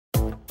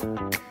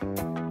Hello,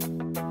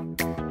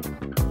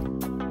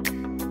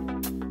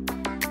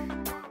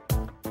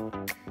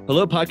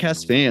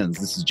 podcast fans.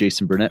 This is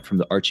Jason Burnett from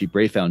the Archie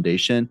Bray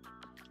Foundation.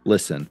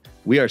 Listen,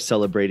 we are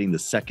celebrating the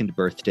second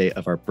birthday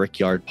of our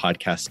Brickyard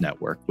Podcast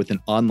Network with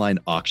an online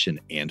auction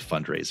and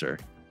fundraiser.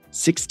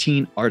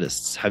 16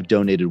 artists have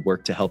donated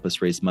work to help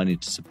us raise money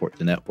to support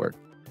the network.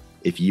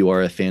 If you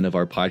are a fan of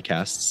our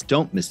podcasts,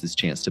 don't miss this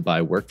chance to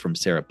buy work from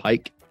Sarah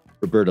Pike,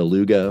 Roberta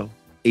Lugo,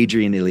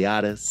 Adrian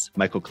Iliadis,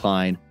 Michael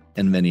Klein,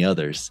 and many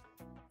others.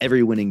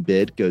 Every winning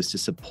bid goes to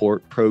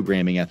support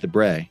programming at the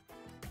Bray.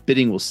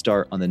 Bidding will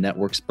start on the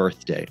network's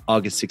birthday,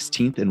 August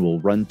 16th, and will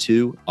run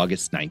to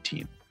August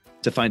 19th.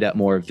 To find out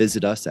more,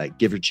 visit us at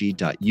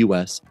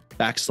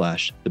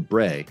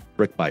givergy.us/thebray,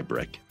 brick by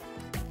brick.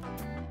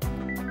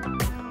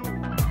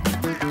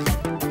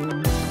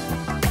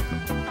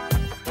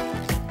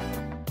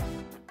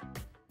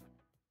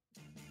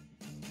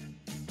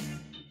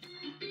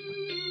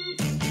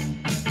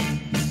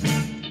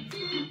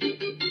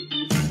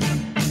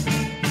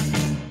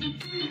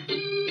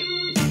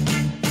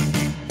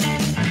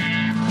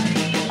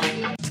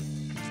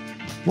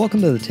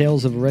 Welcome to the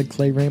Tales of a Red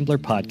Clay Rambler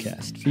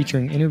podcast,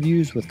 featuring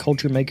interviews with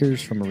culture makers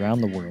from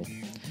around the world.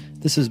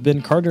 This is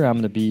Ben Carter. I'm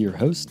going to be your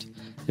host.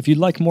 If you'd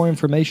like more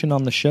information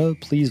on the show,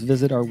 please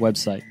visit our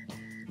website,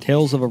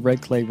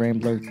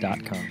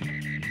 talesofaredclayrambler.com.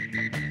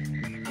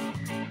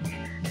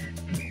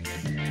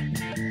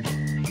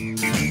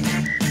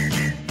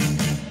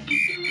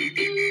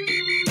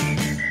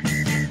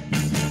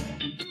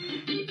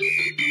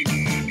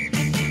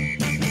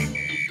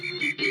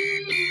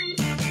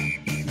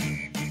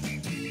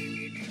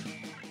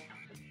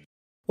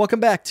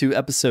 Welcome back to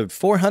episode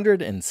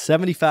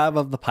 475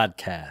 of the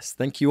podcast.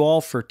 Thank you all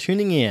for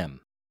tuning in.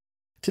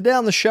 Today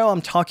on the show,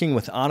 I'm talking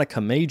with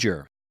Anika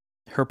Major.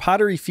 Her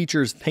pottery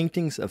features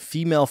paintings of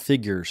female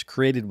figures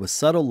created with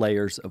subtle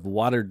layers of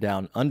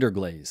watered-down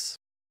underglaze.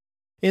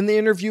 In the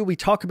interview, we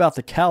talk about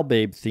the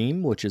cowbabe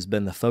theme, which has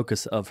been the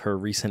focus of her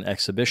recent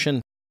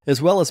exhibition,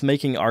 as well as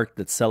making art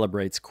that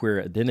celebrates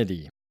queer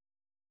identity.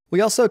 We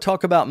also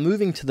talk about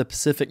moving to the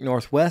Pacific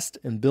Northwest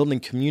and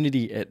building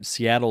community at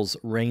Seattle's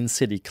Rain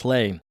City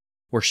Clay,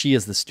 where she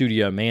is the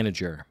studio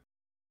manager.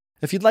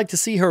 If you'd like to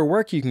see her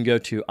work, you can go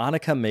to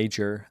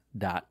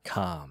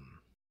AnikaMajor.com.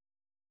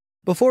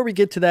 Before we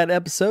get to that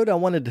episode, I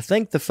wanted to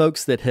thank the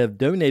folks that have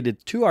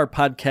donated to our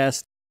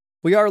podcast.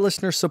 We are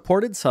listener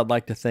supported, so I'd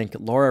like to thank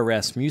Laura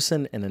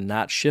Rasmussen and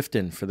Anat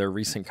Shifton for their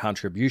recent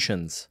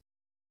contributions.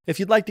 If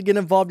you'd like to get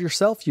involved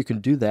yourself, you can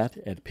do that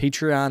at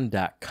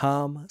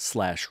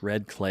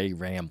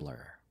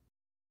patreon.com/redclayrambler.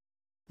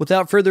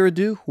 Without further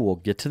ado, we'll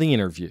get to the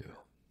interview.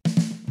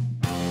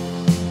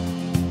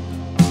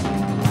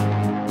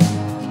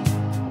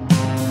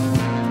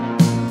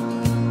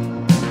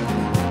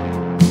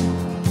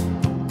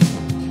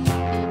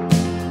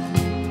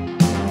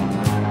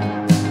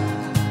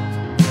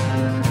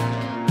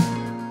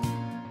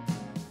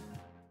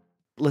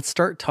 Let's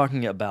start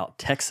talking about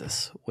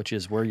Texas, which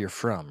is where you're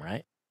from,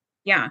 right?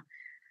 Yeah,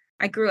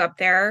 I grew up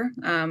there.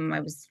 I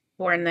was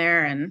born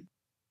there. And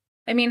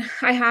I mean,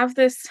 I have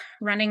this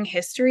running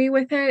history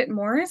with it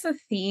more as a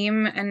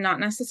theme and not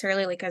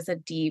necessarily like as a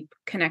deep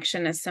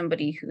connection as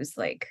somebody who's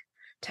like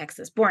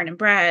Texas born and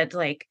bred.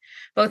 Like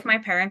both my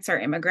parents are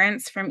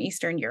immigrants from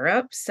Eastern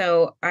Europe.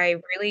 So I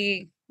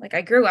really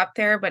I grew up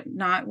there, but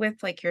not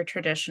with like your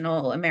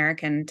traditional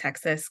American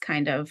Texas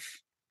kind of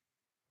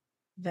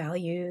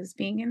values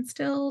being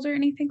instilled or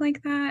anything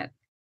like that.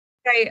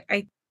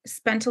 I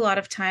spent a lot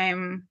of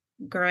time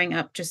growing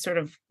up just sort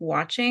of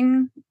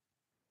watching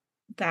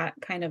that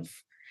kind of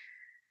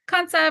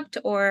concept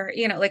or,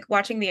 like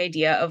watching the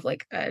idea of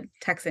like a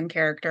Texan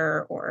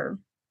character or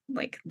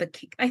like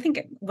I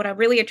think what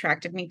really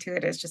attracted me to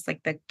it is just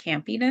like the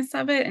campiness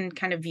of it and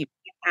kind of viewing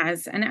it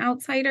as an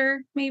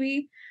outsider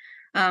maybe.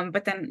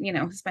 But then,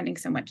 spending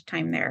so much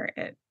time there,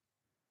 it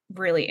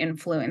really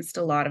influenced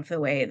a lot of the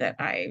way that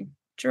I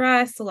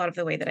dress, a lot of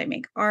the way that I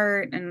make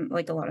art, and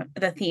like a lot of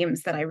the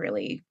themes that I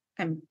really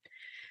am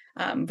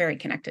very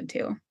connected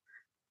to.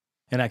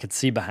 And I could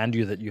see behind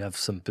you that you have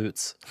some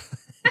boots.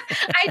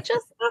 I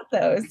just got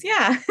those.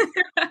 Yeah.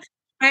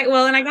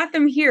 And I got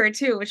them here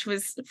too, which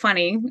was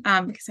funny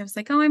because I was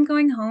like, oh, I'm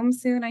going home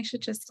soon. I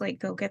should just like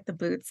go get the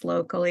boots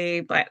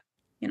locally. But,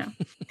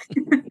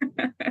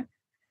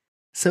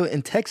 So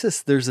in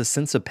Texas, there's a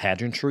sense of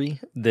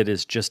pageantry that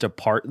is just a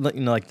part,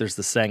 like there's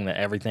the saying that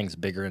everything's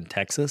bigger in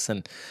Texas.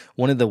 And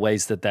one of the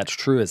ways that that's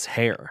true is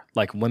hair,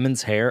 like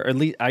women's hair, or at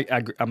least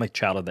I'm a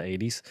child of the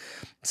 80s.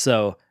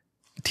 So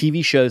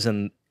TV shows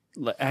and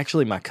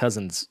actually my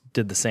cousins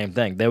did the same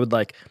thing. They would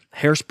like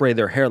hairspray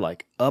their hair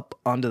like up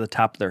onto the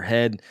top of their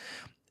head.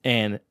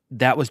 And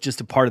that was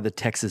just a part of the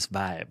Texas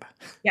vibe.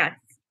 Yes.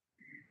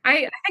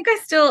 I think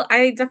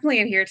I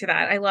definitely adhere to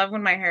that. I love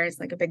when my hair is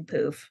like a big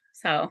poof.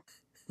 So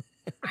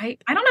I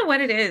don't know what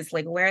it is,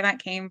 like where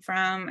that came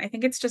from. I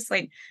think it's just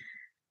like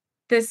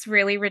this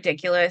really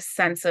ridiculous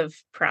sense of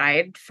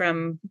pride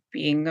from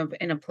being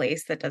in a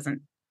place that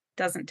doesn't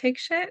take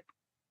shit,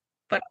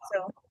 but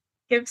also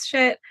gives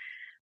shit.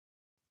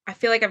 I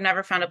feel like I've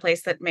never found a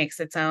place that makes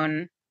its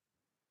own,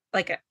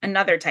 like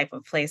another type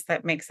of place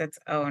that makes its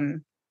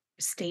own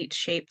state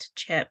shaped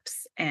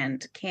chips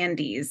and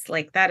candies.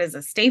 Like that is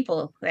a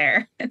staple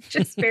there. It's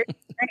just very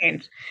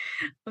strange.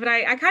 But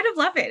I kind of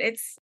love it.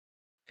 It's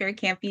very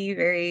campy,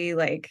 very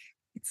like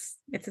it's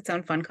its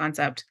own fun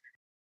concept.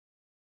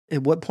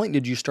 At what point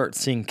did you start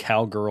seeing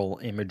cowgirl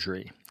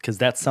imagery? Because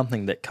that's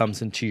something that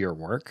comes into your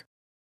work.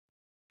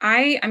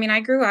 I mean,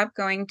 I grew up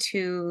going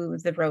to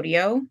the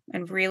rodeo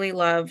and really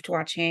loved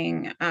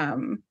watching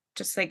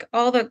just like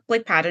all the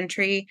like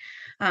pageantry.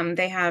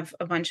 They have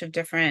a bunch of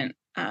different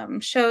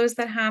shows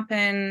that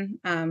happen.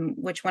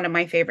 Which one of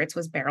my favorites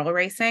was barrel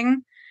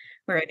racing,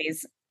 where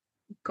these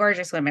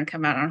gorgeous women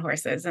come out on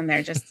horses and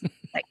they're just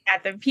like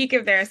at the peak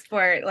of their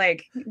sport,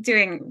 like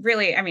doing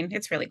really, I mean,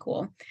 it's really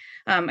cool.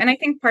 And I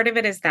think part of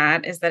it is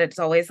that it's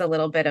always a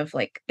little bit of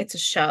like, it's a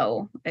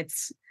show.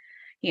 It's,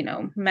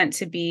 meant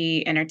to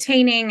be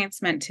entertaining.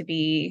 It's meant to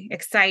be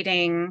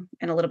exciting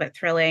and a little bit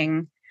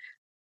thrilling.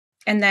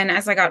 And then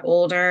as I got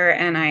older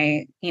and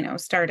I,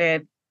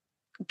 started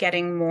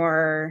getting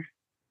more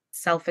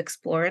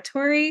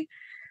self-exploratory,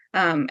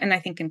 and I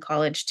think in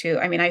college too.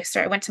 I mean,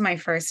 went to my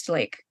first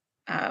like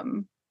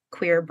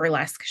queer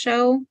burlesque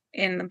show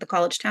in the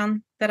college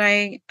town that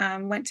I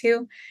went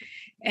to.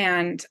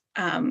 And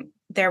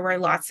there were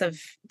lots of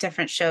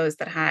different shows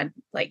that had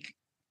like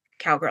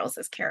cowgirls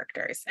as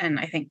characters. And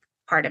I think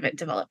part of it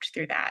developed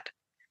through that.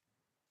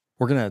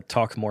 We're going to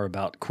talk more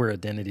about queer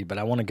identity, but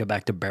I want to go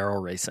back to barrel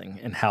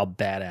racing and how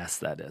badass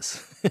that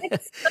is.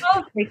 It's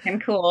so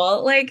freaking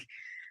cool. Like,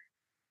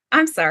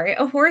 I'm sorry,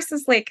 a horse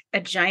is like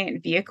a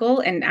giant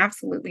vehicle and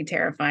absolutely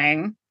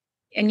terrifying.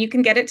 And you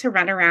can get it to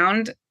run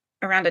around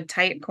a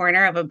tight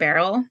corner of a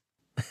barrel.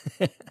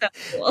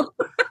 That's cool.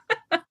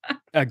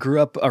 I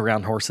grew up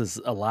around horses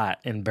a lot,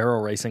 and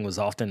barrel racing was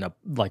often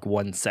like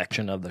one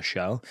section of the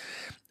show.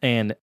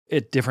 And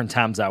at different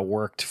times, I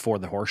worked for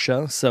the horse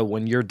show. So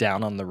when you're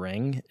down on the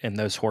ring and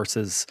those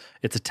horses,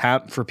 it's a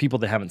time for people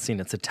that haven't seen.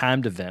 It's a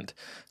timed event.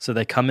 So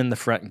they come in the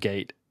front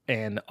gate,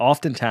 and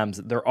oftentimes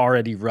they're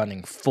already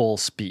running full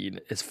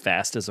speed as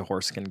fast as a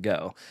horse can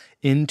go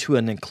into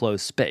an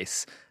enclosed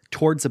space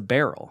towards a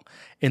barrel.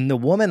 And the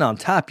woman on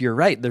top, you're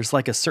right, there's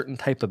like a certain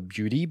type of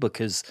beauty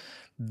because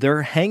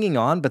they're hanging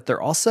on, but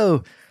they're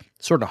also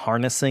sort of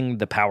harnessing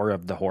the power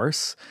of the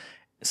horse.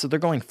 So they're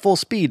going full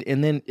speed.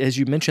 And then, as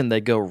you mentioned,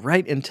 they go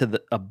right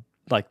into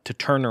like to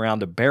turn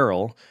around a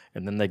barrel,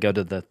 and then they go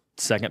to the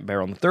second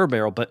barrel and the third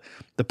barrel. But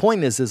the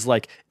point is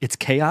like it's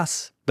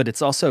chaos, but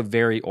it's also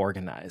very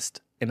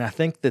organized. And I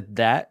think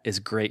that is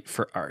great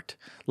for art.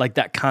 Like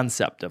that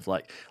concept of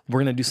like,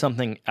 we're going to do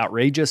something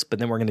outrageous, but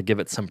then we're going to give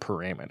it some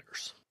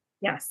parameters.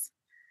 Yes.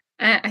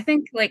 I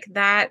think like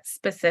that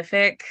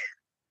specific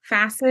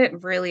facet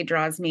really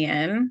draws me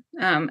in.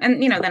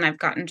 And then I've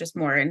gotten just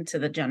more into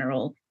the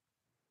general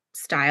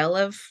style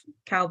of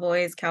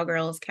cowboys,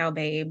 cowgirls,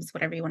 cowbabes,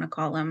 whatever you want to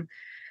call them.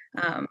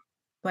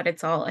 But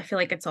I feel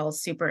like it's all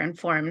super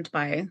informed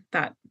by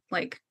that,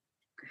 like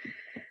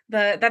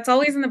that's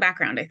always in the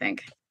background, I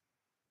think.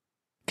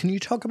 Can you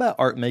talk about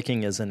art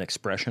making as an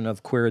expression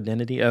of queer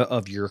identity,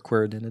 of your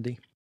queer identity?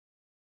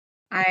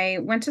 I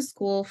went to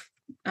school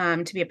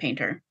to be a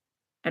painter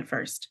at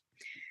first.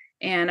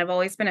 And I've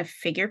always been a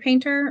figure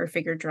painter or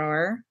figure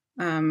drawer.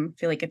 Feel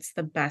like it's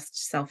the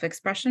best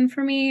self-expression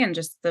for me, and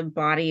just the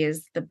body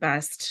is the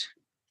best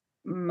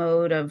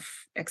mode of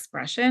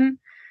expression.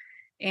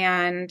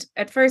 And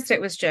at first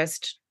it was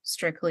just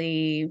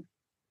strictly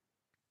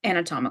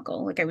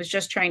anatomical. Like I was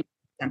just trying to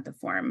present the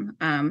form.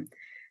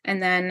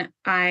 And then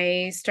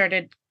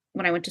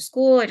when I went to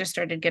school, I just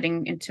started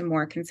getting into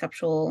more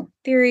conceptual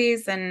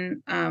theories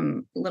and a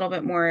little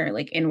bit more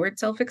like inward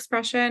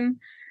self-expression.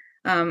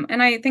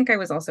 And I think I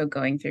was also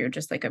going through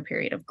just like a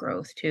period of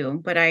growth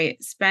too. But I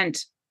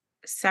spent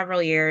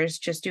several years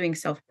just doing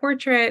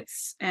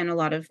self-portraits and a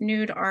lot of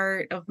nude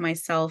art of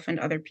myself and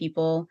other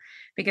people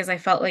because I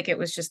felt like it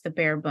was just the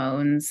bare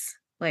bones,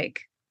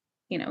 like,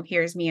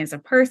 here's me as a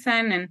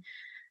person. And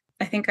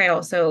I think I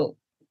also,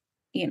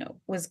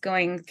 was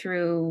going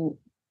through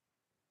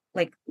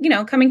like,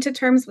 coming to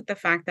terms with the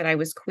fact that I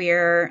was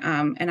queer.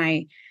 And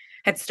I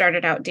had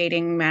started out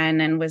dating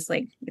men and was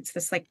like, it's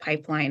this like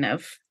pipeline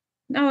of,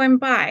 oh, I'm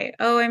bi.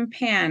 Oh, I'm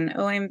pan.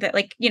 Oh, I'm that,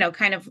 like,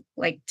 kind of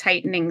like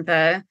tightening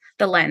the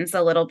lens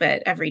a little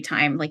bit every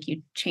time. Like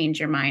you change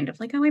your mind of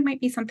like, oh, it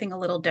might be something a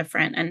little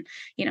different and,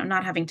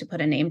 not having to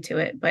put a name to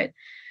it. But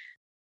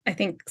I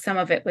think some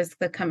of it was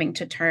the coming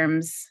to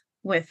terms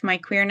with my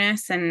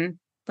queerness, and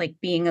like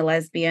being a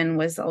lesbian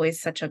was always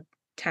such a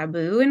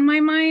taboo in my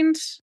mind.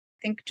 I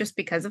think just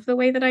because of the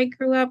way that I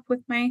grew up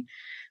with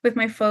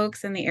my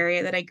folks and the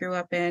area that I grew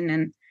up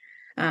in.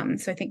 And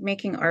so I think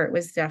making art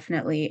was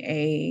definitely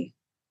a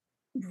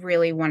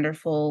really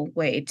wonderful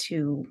way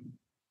to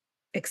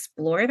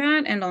explore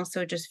that and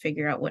also just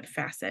figure out what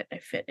facet I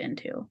fit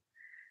into.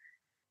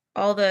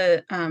 All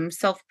the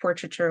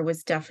self-portraiture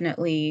was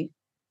definitely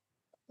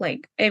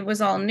like, it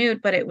was all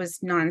nude, but it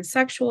was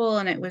non-sexual,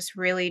 and it was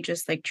really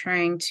just like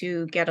trying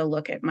to get a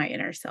look at my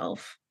inner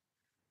self.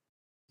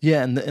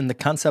 Yeah, and the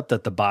concept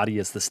that the body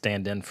is the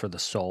stand-in for the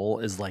soul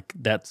is like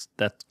that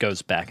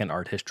goes back in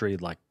art history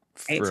like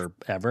Right.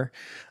 forever.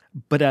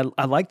 But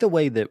I like the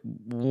way that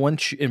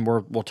once you, and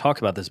we'll talk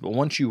about this, but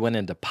once you went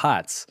into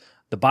pots,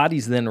 the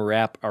bodies then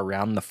wrap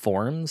around the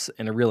forms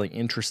in a really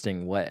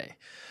interesting way.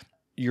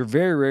 You're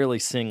very rarely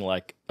seeing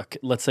like,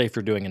 let's say if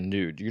you're doing a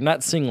nude, you're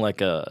not seeing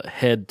like a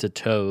head to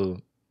toe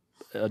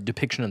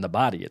depiction of the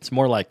body. It's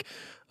more like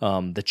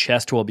the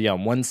chest will be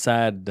on one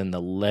side, then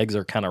the legs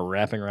are kind of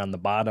wrapping around the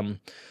bottom.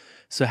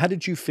 So how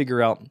did you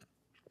figure out,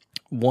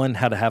 one,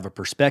 how to have a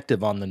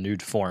perspective on the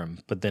nude form,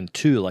 but then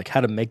two, like how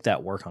to make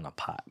that work on a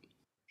pot?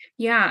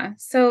 Yeah.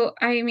 So,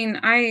 I mean,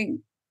 I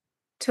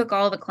took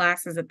all the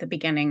classes at the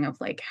beginning of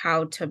like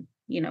how to,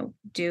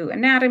 do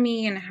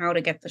anatomy and how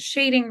to get the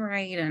shading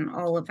right and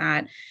all of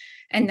that.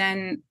 And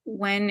then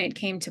when it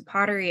came to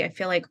pottery, I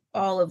feel like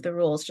all of the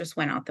rules just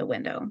went out the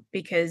window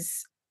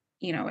because,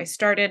 I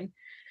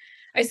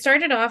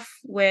started off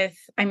with,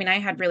 I mean, I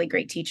had really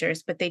great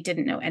teachers, but they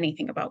didn't know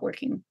anything about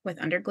working with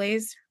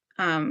underglaze.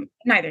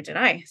 Neither did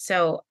I.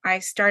 So I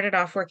started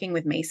off working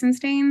with mason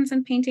stains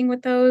and painting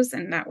with those,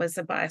 and that was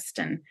a bust.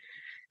 And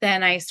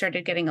then I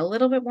started getting a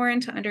little bit more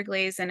into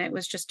underglaze, and it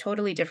was just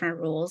totally different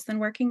rules than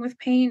working with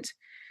paint.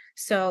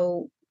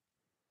 So,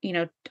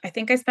 I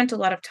think I spent a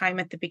lot of time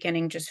at the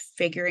beginning just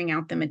figuring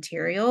out the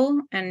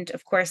material. And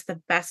of course, the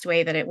best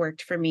way that it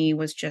worked for me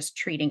was just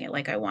treating it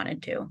like I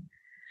wanted to.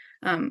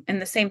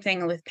 And the same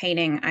thing with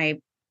painting.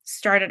 I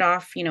started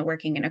off,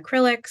 working in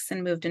acrylics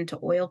and moved into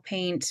oil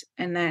paint.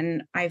 And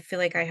then I feel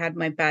like I had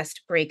my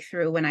best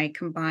breakthrough when I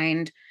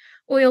combined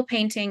oil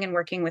painting and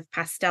working with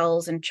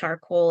pastels and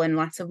charcoal and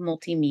lots of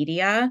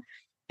multimedia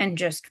and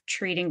just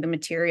treating the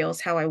materials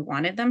how I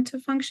wanted them to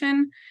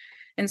function.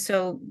 And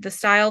so the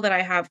style that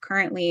I have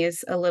currently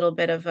is a little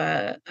bit of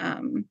a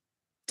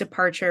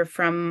departure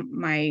from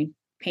my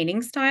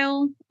painting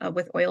style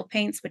with oil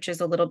paints, which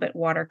is a little bit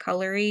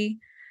watercolory,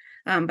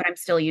 but I'm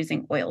still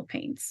using oil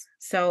paints.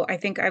 So I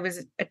think I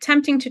was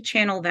attempting to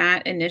channel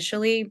that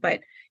initially,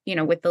 but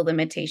with the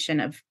limitation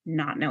of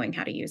not knowing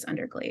how to use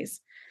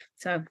underglaze.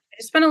 So I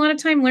just spent a lot of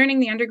time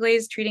learning the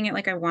underglaze, treating it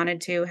like I wanted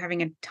to,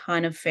 having a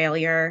ton of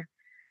failure.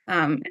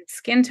 And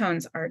skin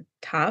tones are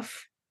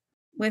tough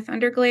with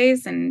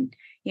underglaze, and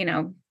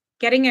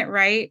getting it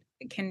right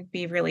can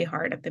be really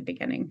hard at the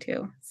beginning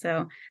too.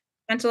 So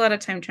spent a lot of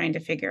time trying to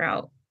figure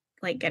out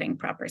like getting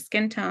proper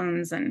skin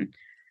tones and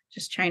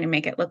just trying to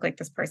make it look like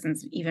this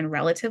person's even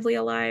relatively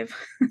alive.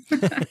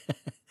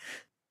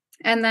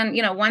 And then,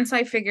 once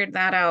I figured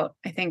that out,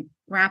 I think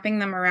wrapping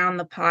them around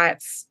the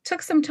pots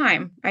took some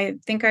time. I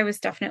think I was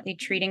definitely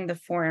treating the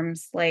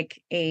forms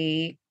like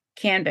a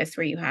canvas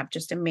where you have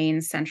just a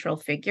main central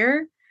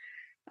figure.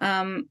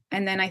 And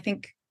then I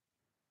think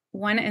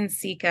one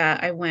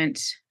Ensika I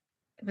went,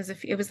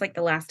 it was like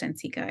the last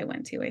Ensika I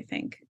went to, I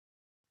think.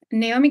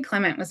 Naomi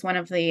Clement was one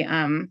of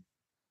the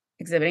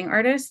exhibiting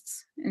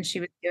artists, and she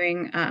was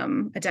doing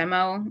a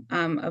demo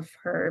of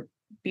her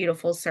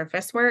beautiful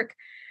surface work.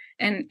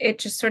 And it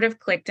just sort of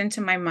clicked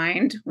into my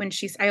mind when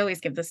I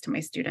always give this to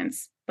my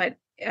students, but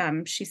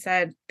she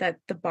said that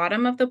the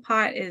bottom of the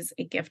pot is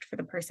a gift for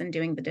the person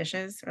doing the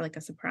dishes, or like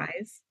a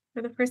surprise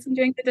for the person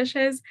doing the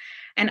dishes.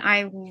 And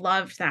I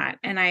loved that.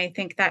 And I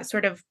think that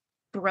sort of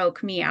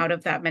broke me out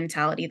of that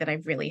mentality that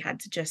I really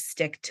had to just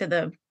stick to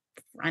the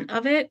front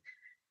of it.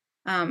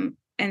 And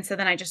so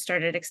then I just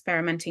started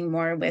experimenting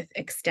more with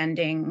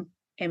extending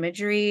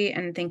imagery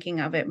and thinking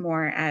of it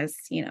more as,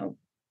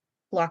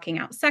 blocking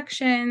out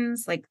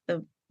sections like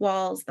the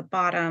walls, the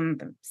bottom,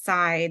 the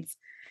sides,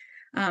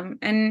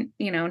 and,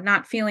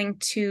 not feeling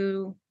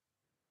too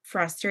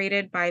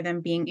frustrated by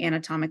them being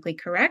anatomically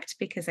correct,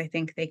 because I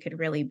think they could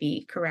really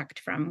be correct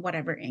from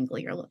whatever angle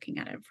you're looking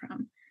at it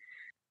from.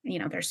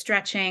 They're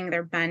stretching,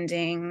 they're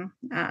bending,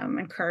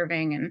 and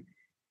curving.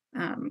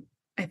 And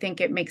I think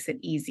it makes it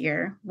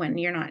easier when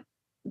you're not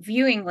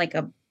viewing like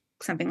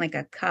something like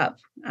a cup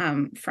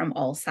from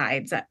all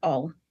sides at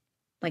all,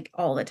 like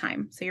all the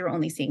time. So you're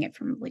only seeing it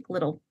from like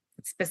little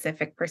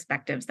specific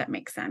perspectives that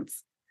make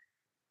sense.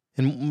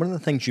 And one of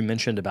the things you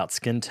mentioned about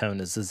skin tone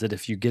is that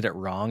if you get it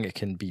wrong, it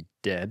can be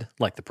dead,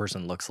 like the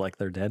person looks like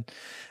they're dead.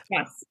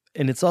 Yes.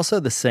 And it's also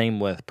the same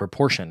with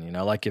proportion,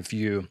 like if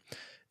you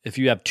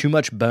have too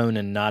much bone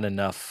and not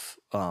enough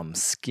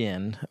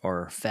skin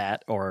or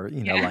fat or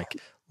Yeah.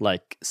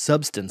 like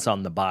substance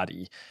on the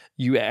body,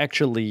 you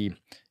actually,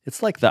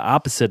 it's like the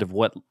opposite of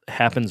what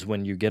happens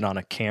when you get on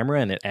a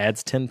camera and it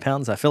adds 10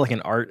 pounds. I feel like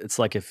in art, it's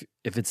like if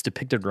it's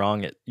depicted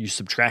wrong, you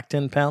subtract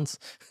 10 pounds.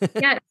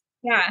 Yes.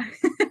 Yeah.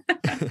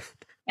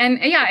 And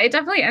yeah, it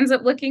definitely ends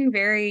up looking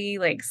very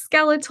like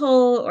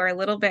skeletal or a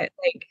little bit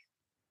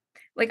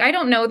like I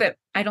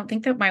don't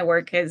think that my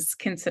work is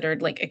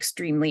considered like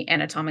extremely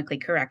anatomically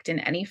correct in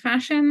any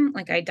fashion.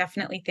 Like I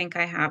definitely think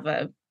I have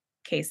a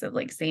case of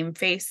like same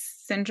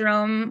face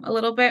syndrome a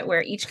little bit,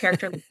 where each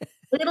character looks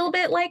a little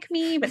bit like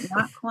me, but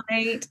not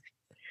quite.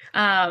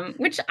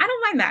 Which I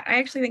don't mind that. I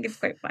actually think it's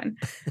quite fun.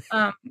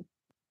 Um,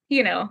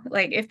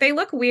 like if they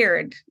look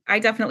weird, I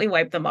definitely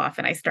wipe them off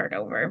and I start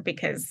over,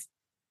 because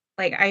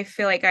Like, I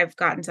feel like I've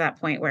gotten to that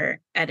point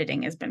where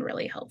editing has been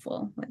really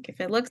helpful. Like, if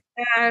it looks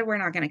bad, we're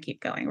not gonna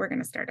keep going. We're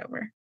gonna start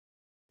over.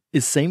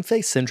 Is same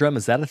face syndrome,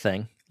 is that a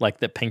thing? Like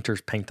that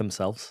painters paint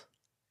themselves?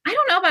 I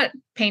don't know about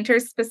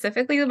painters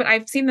specifically, but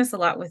I've seen this a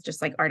lot with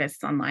just, like,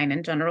 artists online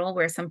in general,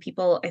 where some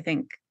people, I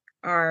think,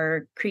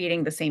 are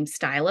creating the same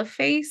style of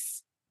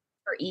face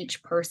for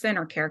each person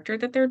or character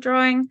that they're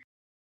drawing.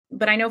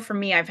 But I know for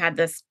me, I've had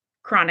this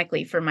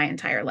chronically for my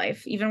entire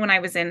life. Even when I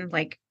was in,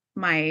 like,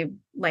 my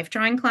life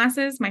drawing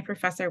classes, my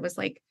professor was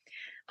like,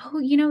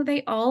 "Oh,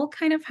 they all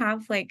kind of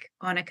have, like,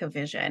 Anika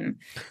vision."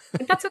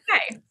 But that's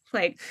okay.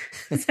 Like,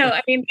 so,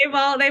 I mean, they've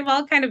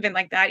all kind of been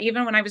like that.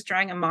 Even when I was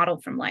drawing a model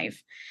from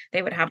life,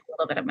 they would have a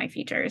little bit of my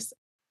features,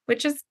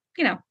 which is,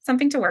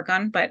 something to work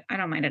on, but I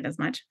don't mind it as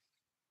much.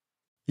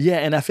 Yeah,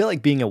 and I feel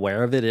like being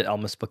aware of it, it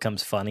almost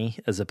becomes funny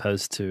as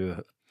opposed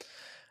to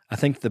I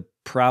think the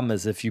problem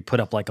is if you put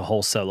up like a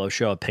whole solo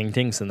show of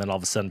paintings and then all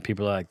of a sudden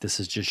people are like, this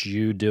is just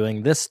you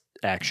doing this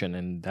action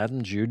and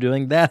that's you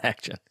doing that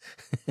action.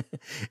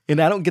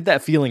 And I don't get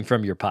that feeling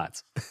from your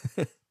pots.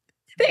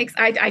 Thanks.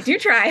 I do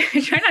try.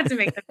 I try not to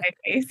make the my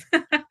face.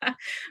 But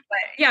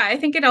yeah, I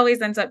think it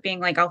always ends up being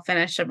like I'll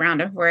finish a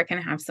round of work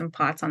and have some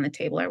pots on the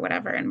table or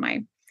whatever, and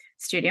my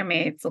studio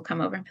mates will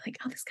come over and be like,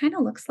 "Oh, this kind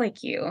of looks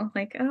like you."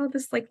 Like, "Oh,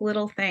 this like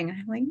little thing."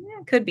 I'm like,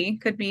 "Yeah, could be."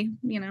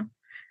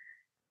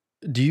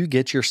 Do you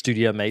get your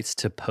studio mates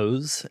to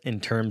pose in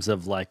terms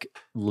of like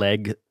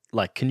leg?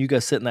 Like, can you go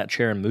sit in that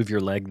chair and move your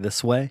leg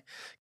this way?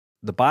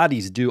 The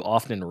bodies do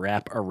often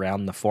wrap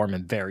around the form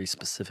in very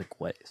specific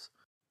ways.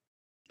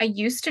 I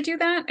used to do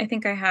that.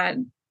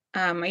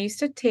 I used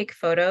to take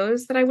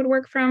photos that I would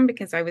work from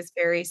because I was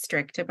very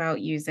strict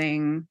about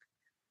using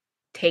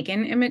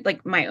taken image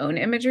like my own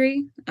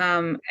imagery.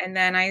 And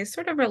then I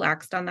sort of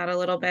relaxed on that a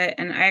little bit.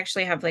 And I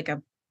actually have like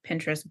a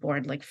Pinterest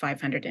board, like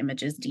 500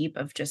 images deep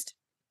of just,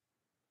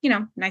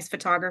 nice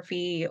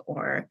photography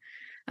or,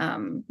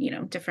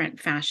 different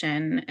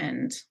fashion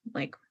and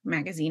like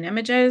magazine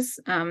images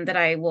that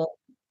I will,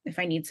 if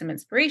I need some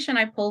inspiration,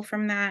 I pull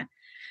from that.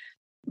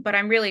 But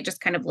I'm really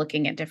just kind of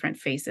looking at different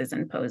faces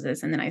and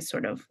poses, and then I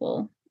sort of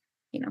will,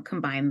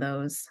 combine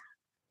those,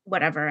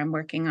 whatever I'm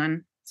working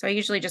on. So I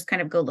usually just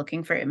kind of go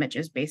looking for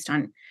images based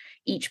on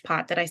each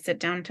pot that I sit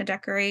down to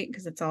decorate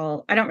because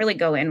I don't really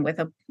go in with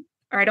or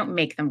I don't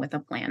make them with a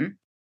plan.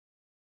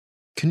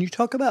 Can you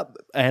talk about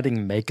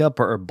adding makeup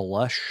or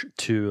blush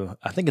to,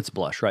 I think it's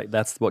blush, right?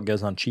 That's what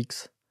goes on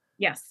cheeks.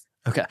 Yes.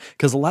 Okay,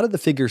 because a lot of the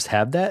figures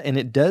have that, and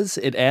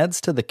it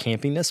adds to the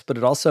campiness, but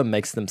it also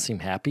makes them seem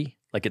happy.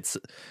 Like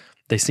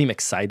they seem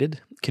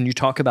excited. Can you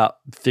talk about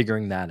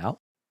figuring that out?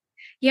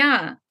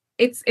 Yeah.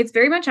 It's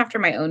very much after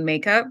my own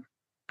makeup.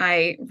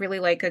 I really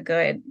like a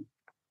good,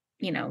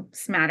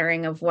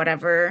 smattering of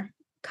whatever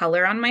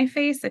color on my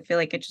face. I feel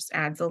like it just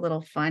adds a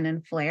little fun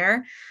and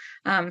flair.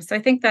 So I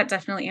think that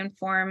definitely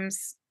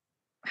informs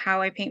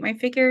how I paint my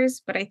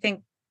figures, but I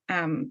think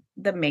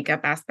the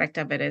makeup aspect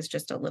of it is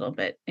just a little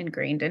bit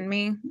ingrained in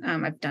me.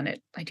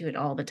 I do it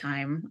all the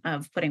time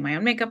of putting my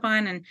own makeup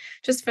on and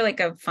just for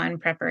like a fun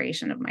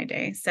preparation of my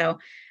day. So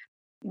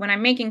when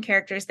I'm making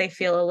characters, they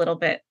feel a little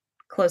bit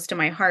close to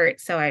my heart.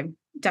 So I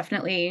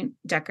definitely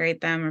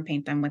decorate them or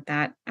paint them with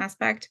that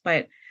aspect.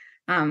 But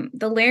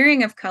the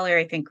layering of color,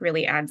 I think,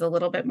 really adds a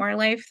little bit more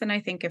life than I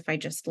think if I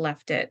just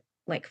left it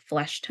like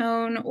flesh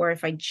tone or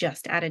if I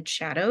just added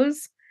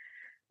shadows,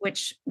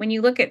 which when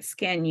you look at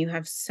skin, you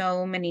have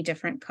so many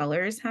different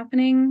colors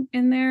happening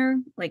in there,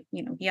 like,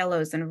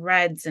 yellows and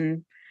reds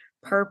and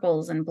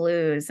purples and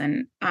blues.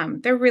 And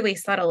they're really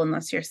subtle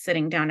unless you're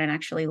sitting down and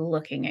actually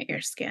looking at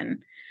your skin.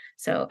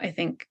 So I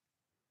think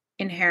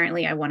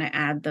inherently I want to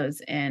add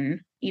those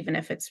in, even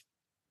if it's,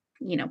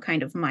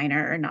 kind of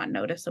minor or not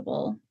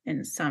noticeable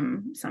in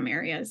some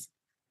areas.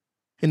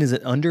 And is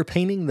it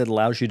underpainting that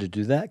allows you to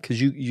do that? Because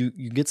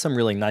you get some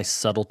really nice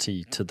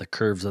subtlety to the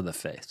curves of the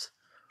face.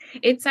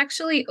 It's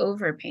actually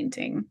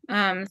overpainting.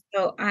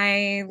 So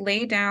I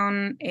lay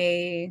down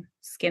a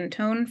skin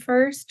tone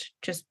first.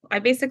 I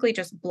basically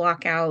just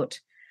block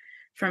out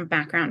from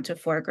background to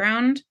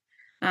foreground.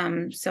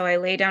 So I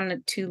lay down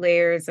the 2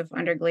 layers of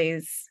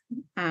underglaze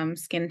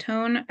skin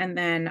tone, and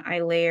then I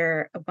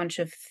layer a bunch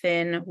of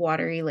thin,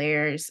 watery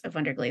layers of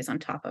underglaze on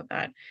top of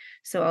that.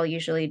 So I'll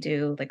usually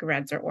do like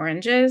reds or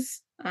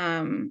oranges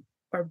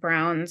or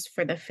browns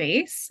for the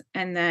face.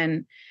 And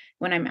then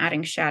when I'm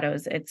adding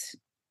shadows, it's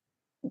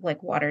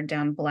like watered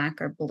down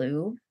black or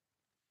blue,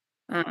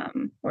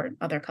 or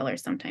other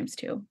colors sometimes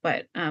too.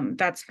 But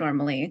that's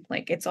normally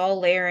like it's all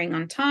layering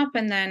on top,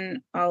 and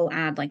then I'll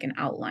add like an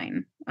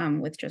outline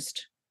with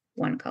just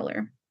one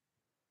color.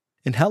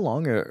 And how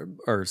long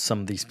are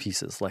some of these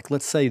pieces? Like,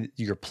 let's say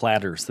your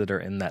platters that are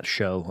in that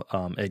show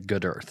at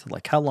Good Earth.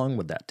 Like, how long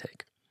would that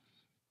take?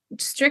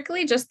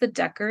 Strictly just the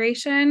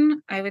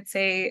decoration, I would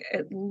say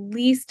at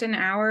least an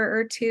hour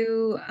or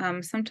two,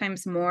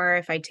 sometimes more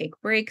if I take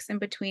breaks in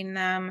between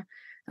them.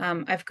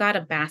 I've got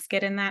a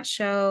basket in that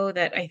show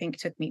that I think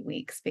took me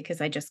weeks because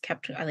I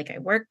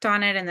worked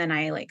on it and then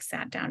I like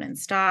sat down and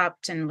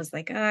stopped and was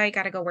like, oh, I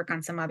got to go work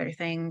on some other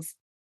things.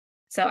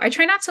 So I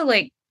try not to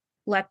like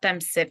let them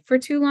sit for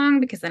too long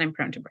because then I'm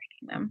prone to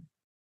breaking them.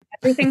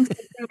 Everything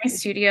sits in my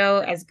studio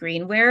as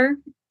greenware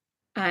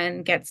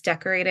and gets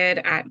decorated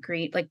at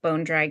like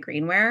bone dry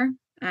greenware,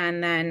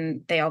 and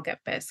then they all get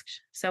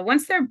bisked. So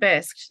once they're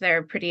bisked,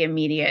 they're pretty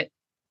immediate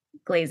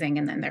glazing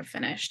and then they're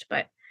finished.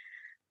 But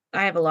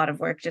I have a lot of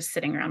work just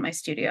sitting around my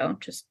studio,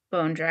 just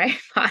bone dry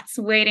pots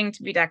waiting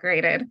to be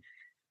decorated.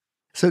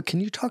 So, can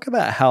you talk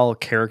about how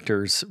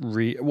characters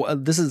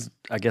this is,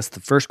 I guess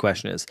the first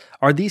question is,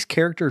 are these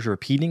characters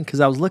repeating? Because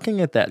I was looking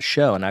at that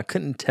show and I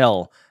couldn't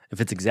tell if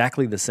it's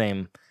exactly the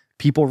same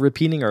people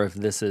repeating or if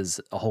this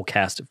is a whole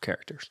cast of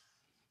characters.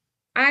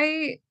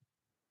 I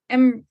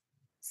am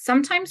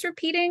sometimes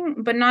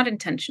repeating, but not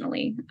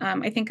intentionally.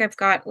 I think I've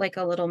got like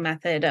a little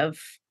method of,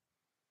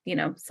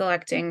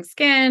 selecting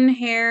skin,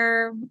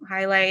 hair,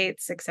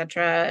 highlights,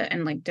 etc.,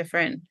 and like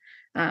different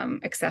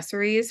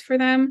accessories for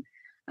them.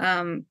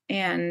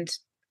 And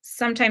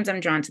sometimes I'm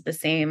drawn to the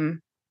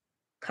same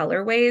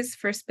colorways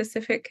for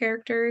specific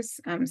characters.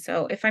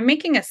 So if I'm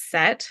making a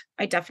set,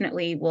 I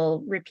definitely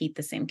will repeat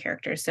the same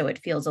characters so it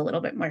feels a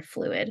little bit more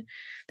fluid.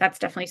 That's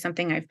definitely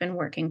something I've been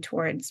working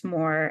towards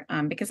more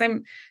because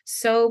I'm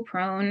so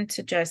prone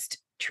to just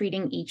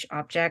treating each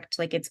object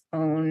like its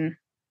own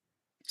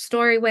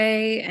story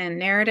way and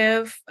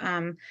narrative.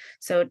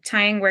 So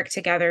tying work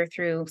together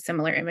through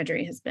similar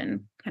imagery has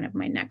been kind of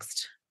my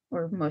next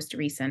or most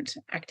recent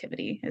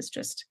activity, is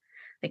just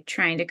like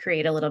trying to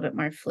create a little bit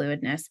more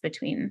fluidness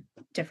between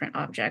different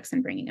objects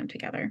and bringing them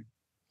together.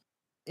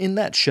 In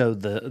that show,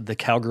 the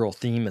cowgirl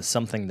theme is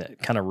something that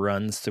kind of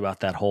runs throughout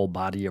that whole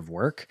body of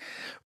work.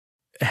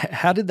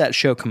 How did that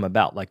show come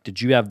about? Like,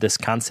 did you have this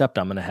concept?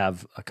 I'm going to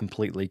have a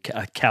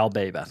cow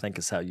babe, I think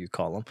is how you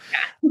call them.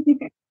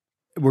 Yeah.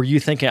 Were you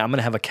thinking I'm going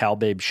to have a cow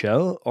babe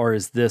show, or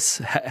is this?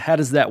 How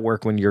does that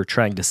work when you're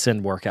trying to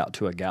send work out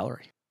to a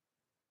gallery?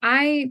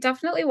 I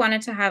definitely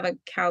wanted to have a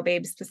cow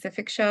babe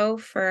specific show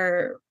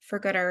for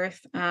Good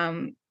Earth.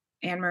 Anne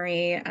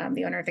Marie,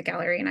 the owner of the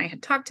gallery, and I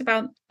had talked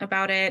about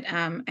it.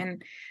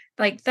 And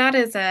like that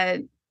is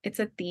it's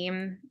a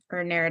theme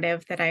or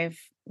narrative that I've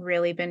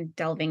really been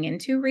delving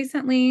into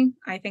recently.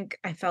 I think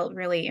I felt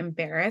really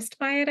embarrassed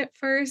by it at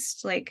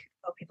first. Like,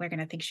 oh, people are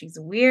gonna think she's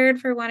weird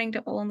for wanting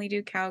to only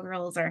do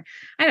cowgirls, or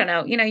I don't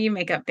know, you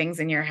make up things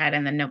in your head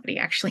and then nobody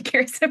actually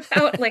cares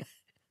about like,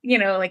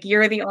 like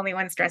you're the only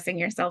one stressing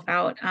yourself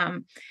out.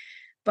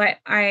 But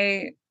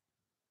I've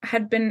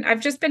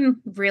just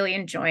been really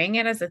enjoying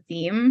it as a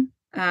theme.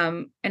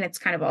 And it's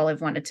kind of all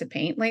I've wanted to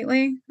paint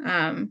lately.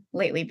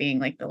 Lately being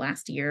like the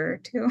last year or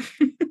two.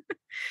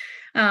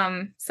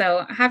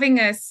 So having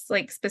a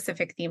like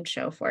specific themed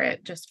show for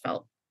it just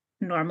felt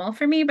normal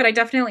for me, but I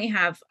definitely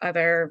have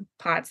other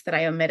pots that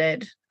I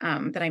omitted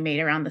that I made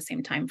around the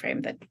same time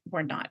frame that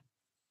were not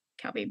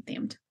cow babe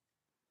themed.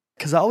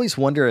 Because I always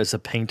wonder as a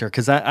painter,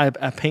 because I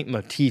paint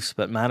motifs,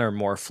 but mine are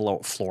more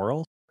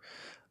floral.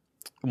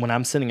 When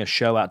I'm sending a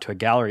show out to a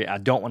gallery, I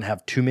don't want to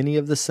have too many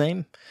of the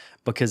same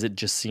because it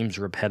just seems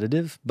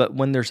repetitive. But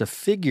when there's a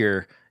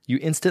figure, you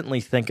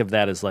instantly think of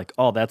that as like,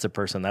 oh, that's a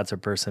person, that's a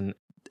person.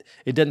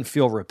 It doesn't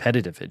feel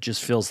repetitive. It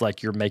just feels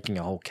like you're making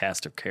a whole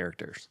cast of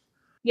characters.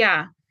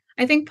 Yeah.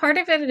 I think part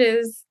of it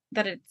is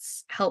that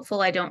it's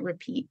helpful I don't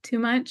repeat too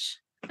much.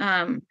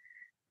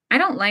 I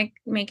don't like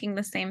making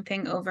the same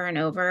thing over and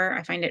over.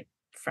 I find it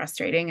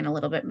frustrating and a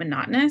little bit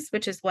monotonous,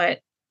 which is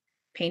what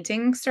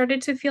painting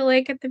started to feel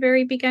like at the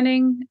very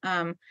beginning.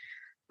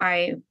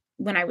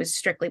 When I was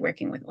strictly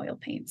working with oil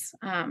paints,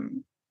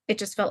 it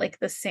just felt like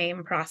the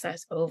same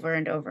process over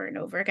and over and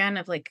over again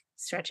of like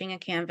stretching a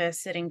canvas,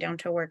 sitting down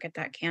to work at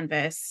that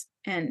canvas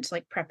and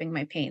like prepping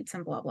my paints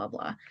and blah, blah,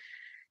 blah.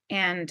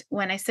 And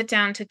when I sit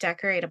down to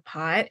decorate a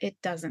pot, it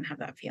doesn't have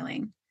that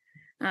feeling.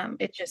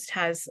 It just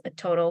has a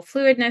total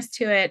fluidness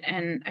to it,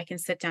 and I can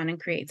sit down and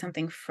create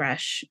something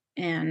fresh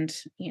and,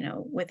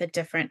 with a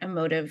different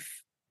emotive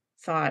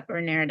thought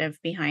or narrative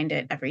behind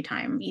it every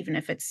time, even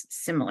if it's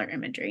similar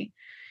imagery,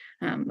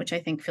 which I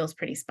think feels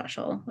pretty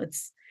special.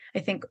 It's, I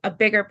think, a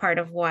bigger part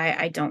of why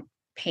I don't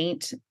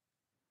paint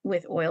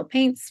with oil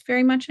paints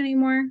very much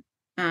anymore.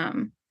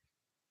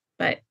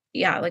 But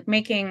yeah, like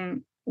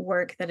making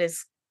work that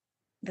is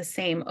the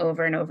same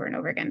over and over and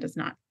over again does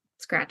not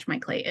scratch my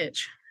clay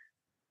itch.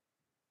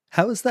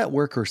 How is that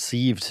work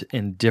received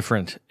in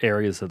different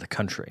areas of the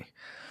country?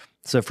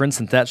 So, for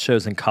instance, that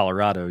show's in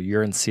Colorado,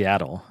 you're in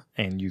Seattle,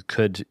 and you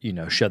could,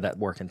 show that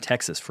work in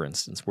Texas, for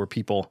instance, where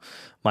people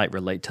might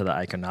relate to the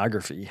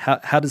iconography.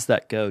 How does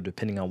that go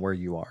depending on where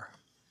you are?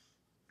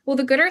 Well,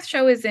 the Good Earth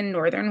show is in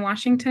Northern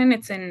Washington.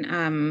 It's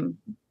in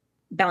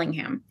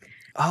Bellingham.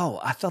 Oh,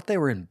 I thought they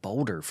were in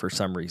Boulder for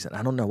some reason.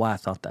 I don't know why I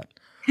thought that.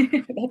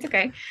 That's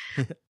okay.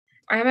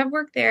 I have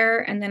work there,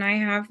 and then I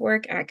have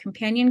work at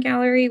Companion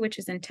Gallery, which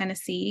is in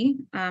Tennessee.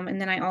 And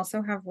then I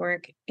also have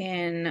work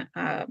in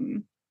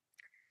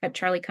at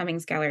Charlie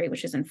Cummings Gallery,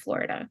 which is in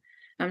Florida.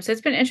 So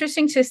it's been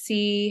interesting to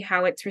see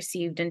how it's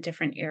received in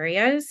different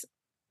areas.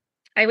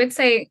 I would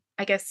say,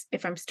 I guess,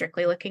 if I'm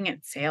strictly looking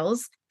at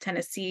sales,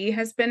 Tennessee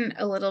has been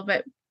a little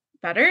bit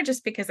better,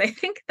 just because I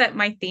think that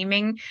my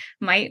theming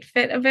might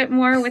fit a bit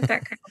more with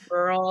that kind of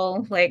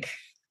rural, like,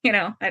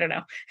 I don't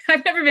know.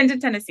 I've never been to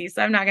Tennessee,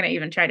 so I'm not going to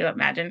even try to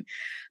imagine.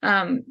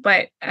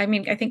 But I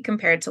mean, I think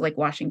compared to like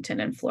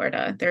Washington and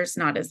Florida, there's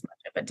not as much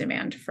of a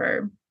demand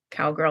for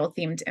cowgirl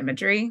themed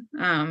imagery,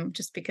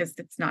 just because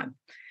it's not,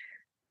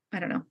 I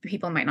don't know,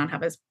 people might not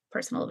have as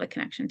personal of a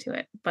connection to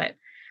it, but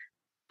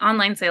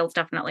online sales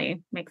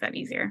definitely make that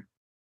easier.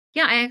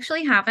 Yeah, I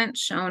actually haven't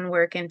shown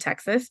work in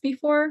Texas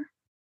before.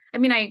 I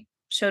mean, I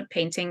showed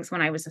paintings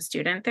when I was a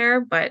student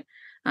there, but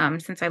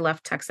since I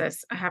left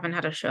Texas, I haven't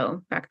had a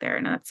show back there,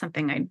 and that's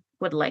something I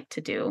would like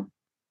to do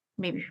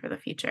maybe for the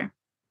future.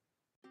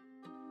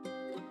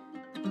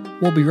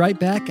 We'll be right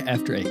back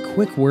after a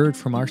quick word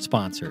from our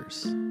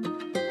sponsors.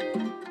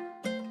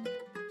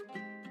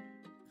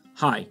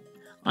 Hi,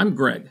 I'm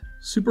Greg,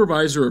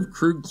 supervisor of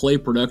crude clay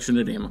production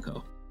at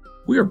Amico.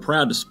 We are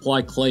proud to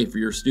supply clay for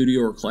your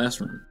studio or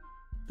classroom.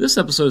 This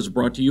episode is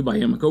brought to you by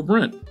Amico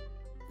Brent.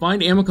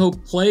 Find Amico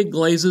clay,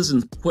 glazes,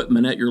 and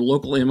equipment at your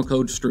local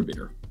Amico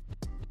distributor.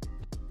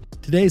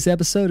 Today's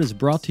episode is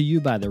brought to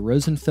you by the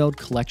Rosenfeld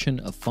Collection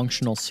of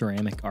Functional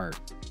Ceramic Art.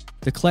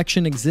 The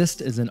collection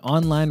exists as an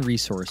online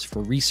resource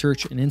for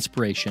research and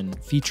inspiration,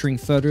 featuring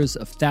photos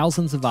of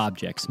thousands of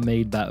objects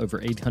made by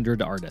over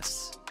 800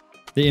 artists.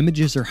 The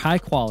images are high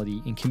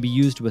quality and can be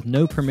used with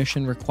no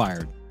permission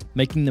required,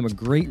 making them a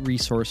great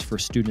resource for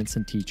students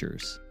and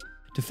teachers.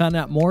 To find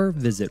out more,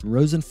 visit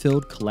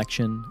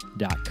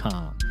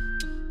rosenfeldcollection.com.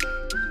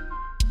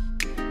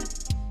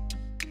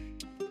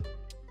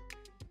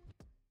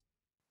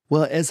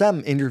 Well, as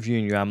I'm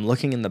interviewing you, I'm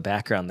looking in the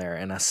background there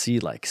and I see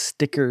like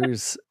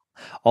stickers,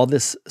 all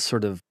this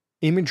sort of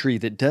imagery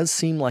that does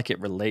seem like it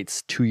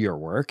relates to your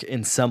work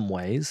in some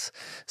ways.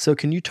 So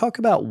can you talk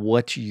about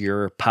what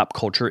your pop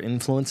culture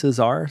influences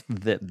are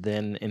that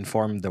then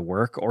inform the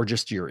work, or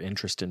just your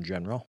interest in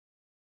general?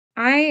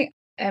 I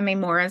am a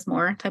more is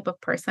more type of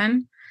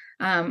person.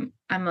 I'm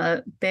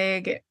a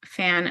big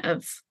fan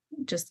of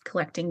just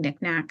collecting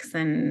knickknacks,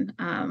 and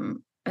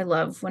I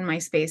love when my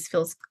space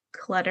feels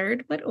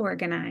cluttered but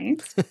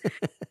organized.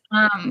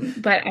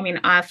 But I mean,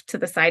 off to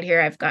the side here,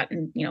 I've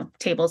gotten,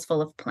 tables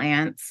full of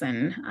plants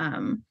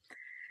and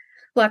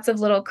lots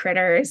of little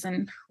critters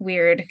and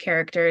weird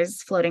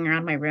characters floating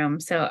around my room.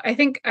 So I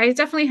think I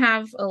definitely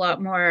have a lot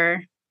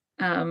more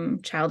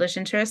childish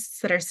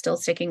interests that are still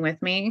sticking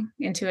with me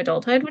into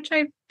adulthood, which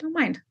I don't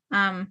mind.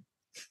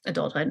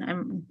 Adulthood.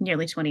 I'm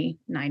nearly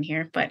 29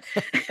 here, but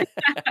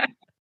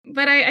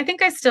but I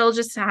think I still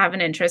just have an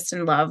interest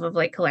and love of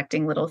like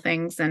collecting little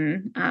things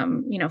and,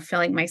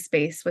 filling my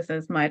space with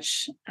as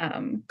much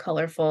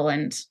colorful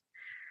and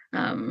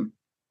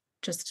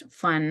just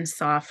fun,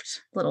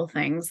 soft little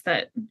things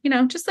that,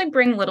 just like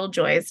bring little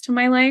joys to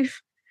my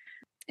life.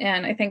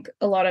 And I think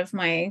a lot of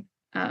my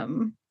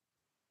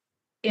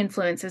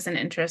influences and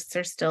interests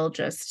are still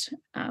just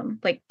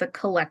like the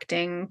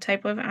collecting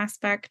type of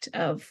aspect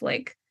of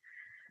like,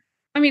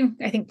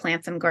 I think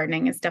plants and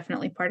gardening is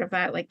definitely part of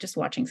that, like just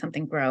watching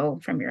something grow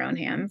from your own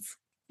hands.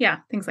 Yeah,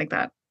 things like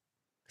that.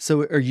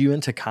 So are you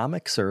into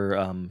comics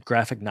or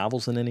graphic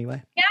novels in any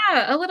way?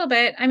 Yeah, a little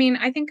bit. I mean,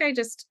 I think I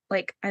just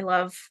like, I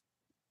love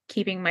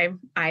keeping my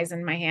eyes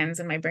and my hands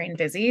and my brain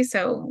busy.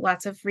 So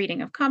lots of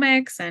reading of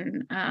comics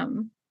and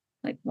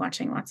like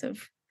watching lots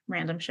of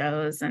random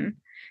shows and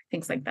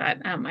things like that.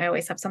 I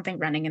always have something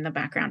running in the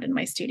background in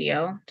my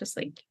studio, just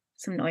like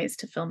some noise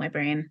to fill my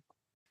brain.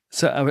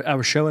 So I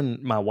was showing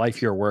my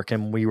wife your work,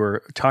 and we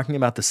were talking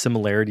about the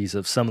similarities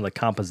of some of the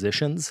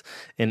compositions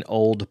in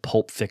old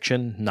Pulp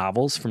Fiction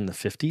novels from the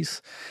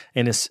 50s.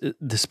 And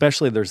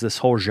especially there's this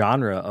whole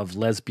genre of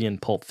lesbian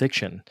Pulp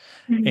Fiction.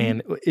 Mm-hmm.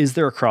 And is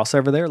there a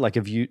crossover there? Like,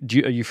 are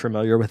you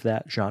familiar with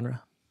that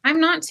genre? I'm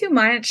not too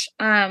much.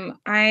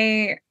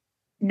 I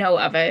know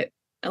of it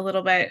a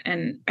little bit.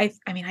 And I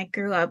mean, I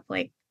grew up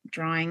like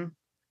drawing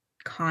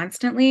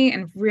constantly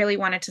and really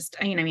wanted to,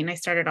 I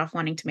started off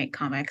wanting to make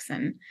comics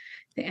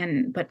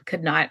but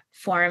could not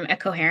form a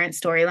coherent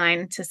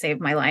storyline to save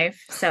my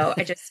life. So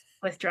I just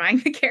was drawing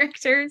the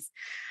characters.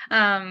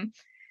 And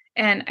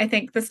I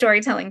think the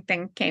storytelling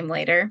thing came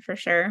later for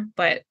sure,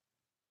 but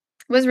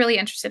was really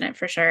interested in it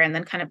for sure. And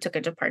then kind of took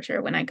a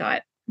departure when I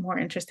got more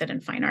interested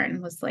in fine art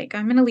and was like,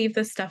 I'm going to leave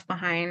this stuff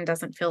behind.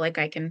 Doesn't feel like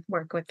I can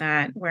work with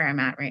that where I'm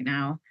at right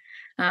now.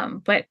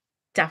 But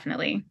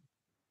definitely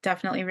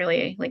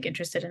really like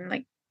interested in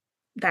like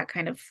that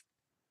kind of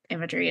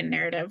imagery and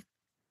narrative.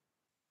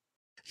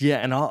 Yeah,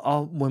 and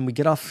I'll when we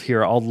get off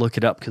here, I'll look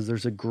it up because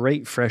there's a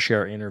great Fresh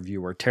Air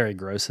interview where Terry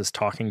Gross is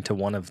talking to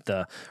one of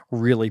the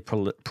really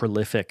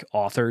prolific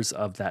authors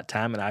of that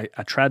time, and I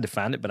tried to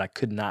find it, but I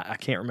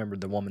can't remember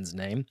the woman's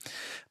name,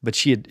 but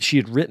she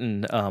had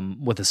written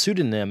with a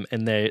pseudonym,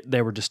 and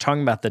they were just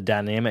talking about the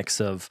dynamics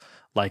of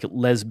like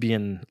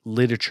lesbian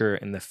literature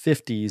in the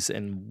 50s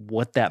and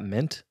what that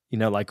meant,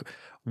 like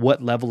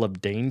what level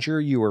of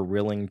danger you were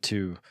willing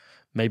to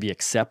maybe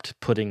accept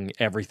putting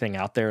everything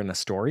out there in a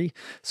story.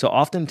 So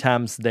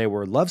oftentimes they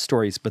were love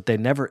stories, but they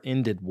never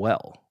ended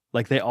well.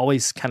 Like they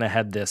always kind of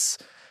had this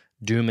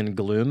doom and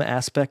gloom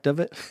aspect of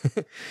it.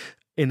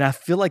 And I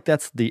feel like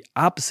that's the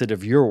opposite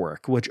of your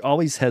work, which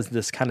always has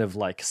this kind of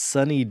like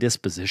sunny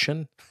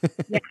disposition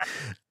Yeah.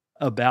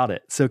 about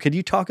it. So could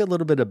you talk a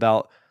little bit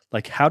about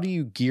like how do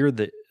you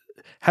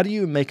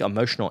make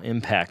emotional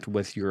impact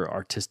with your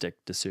artistic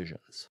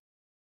decisions?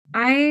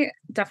 I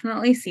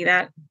definitely see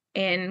that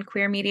in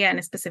queer media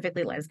and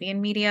specifically lesbian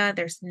media.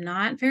 There's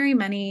not very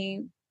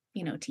many,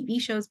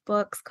 TV shows,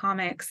 books,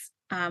 comics,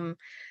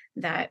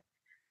 that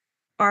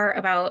are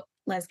about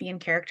lesbian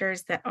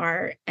characters that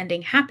are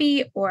ending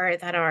happy or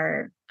that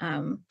are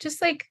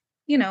just like,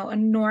 a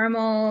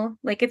normal,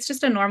 like it's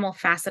just a normal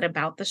facet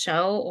about the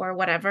show or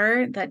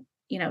whatever that,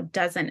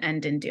 doesn't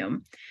end in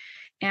doom.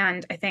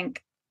 And I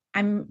think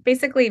I'm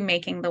basically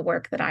making the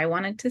work that I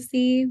wanted to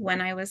see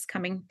when I was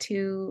coming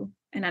to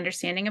an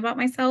understanding about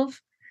myself.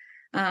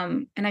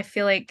 And I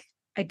feel like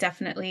I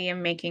definitely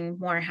am making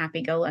more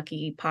happy go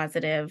lucky,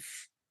 positive,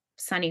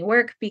 sunny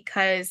work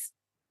because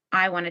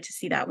I wanted to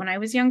see that when I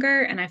was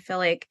younger. And I feel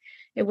like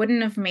it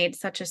wouldn't have made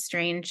such a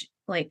strange,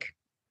 like,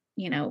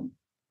 you know,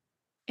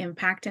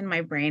 impact in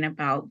my brain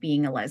about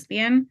being a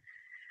lesbian.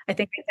 I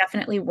think I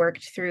definitely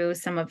worked through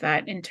some of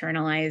that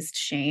internalized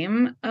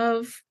shame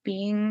of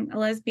being a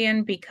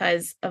lesbian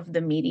because of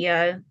the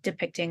media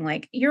depicting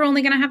like you're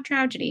only going to have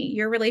tragedy.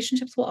 Your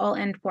relationships will all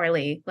end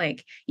poorly.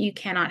 Like you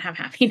cannot have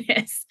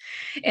happiness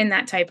in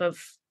that type of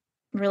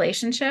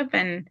relationship.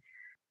 And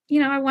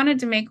I wanted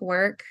to make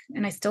work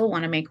and I still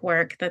want to make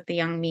work that the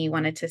young me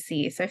wanted to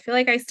see. So I feel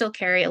like I still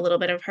carry a little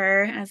bit of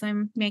her as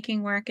I'm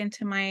making work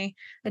into my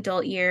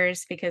adult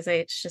years because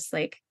it's just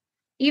like,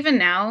 even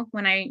now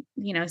when I,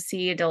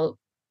 see adult,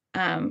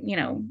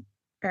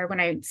 or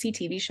when I see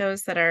TV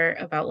shows that are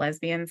about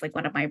lesbians, like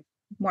one of my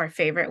more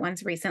favorite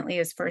ones recently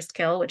is First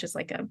Kill, which is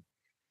like a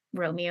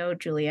Romeo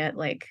Juliet,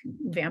 like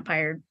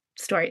vampire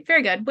story.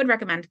 Very good. Would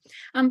recommend.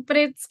 But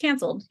it's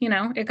canceled,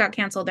 it got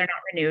canceled. They're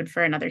not renewed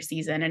for another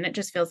season. And it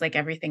just feels like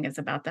everything is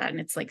about that.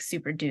 And it's like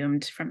super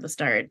doomed from the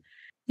start.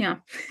 Yeah.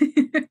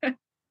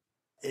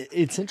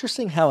 It's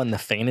interesting how in the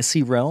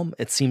fantasy realm,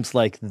 it seems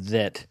like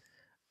that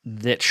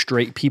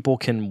straight people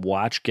can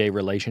watch gay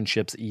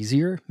relationships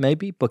easier,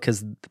 maybe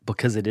because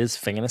it is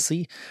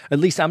fantasy. At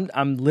least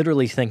I'm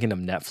literally thinking of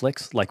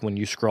Netflix. Like when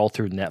you scroll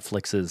through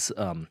Netflix's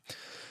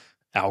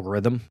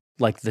algorithm,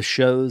 like the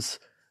shows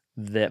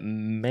that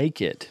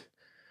make it.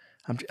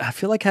 I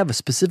feel like I have a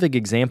specific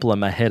example in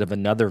my head of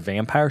another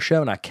vampire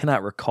show, and I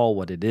cannot recall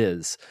what it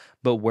is,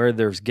 but where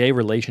there's gay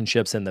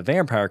relationships in the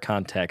vampire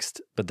context,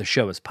 but the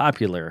show is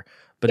popular,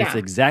 but it's the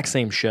Yeah. exact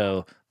same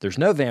show. There's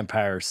no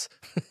vampires.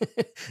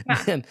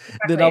 Yeah. Then all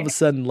of a Exactly.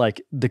 sudden,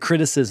 like the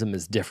criticism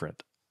is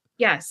different.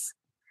 Yes.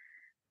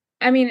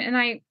 I mean, and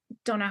I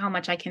don't know how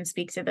much I can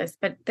speak to this,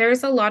 but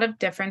there's a lot of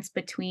difference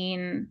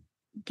between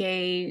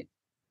gay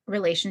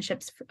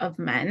relationships of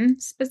men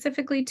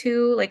specifically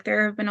too. Like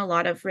there have been a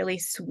lot of really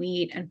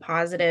sweet and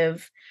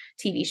positive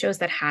TV shows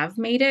that have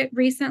made it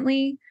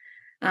recently,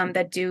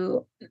 that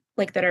do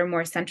like that are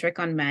more centric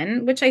on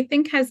men, which I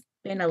think has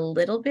been a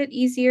little bit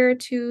easier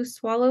to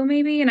swallow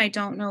maybe. And I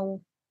don't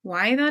know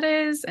why that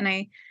is. And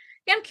I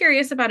am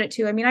curious about it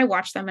too. I mean, I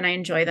watch them and I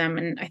enjoy them.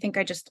 And I think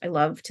I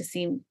love to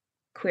see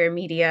queer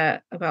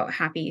media about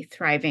happy,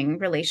 thriving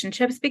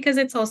relationships because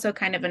it's also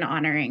kind of an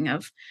honoring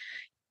of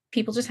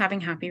people just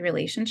having happy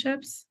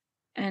relationships.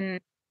 And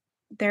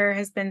there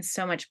has been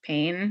so much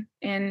pain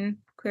in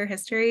queer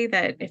history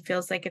that it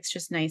feels like it's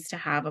just nice to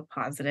have a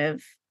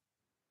positive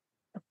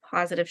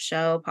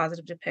show,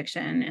 positive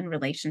depiction and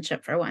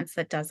relationship for once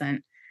that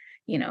doesn't,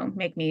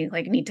 make me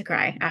like need to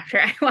cry after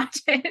I watch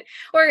it.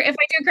 Or if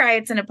I do cry,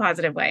 it's in a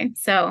positive way.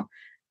 So,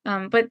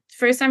 but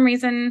for some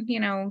reason,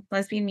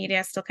 lesbian media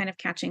is still kind of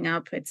catching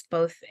up. It's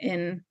both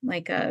in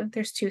like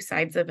there's two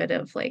sides of it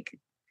of like,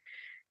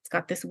 it's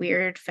got this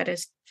weird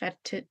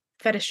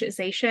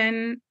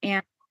fetishization.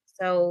 And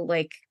so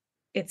like,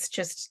 it's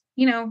just,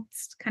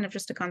 it's kind of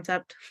just a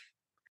concept.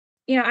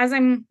 As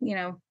I'm,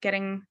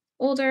 getting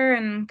older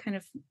and kind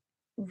of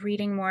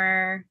reading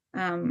more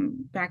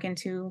back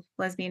into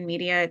lesbian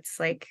media, it's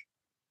like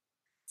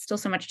still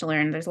so much to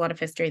learn. There's a lot of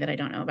history that I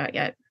don't know about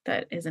yet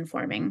that is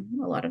informing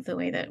a lot of the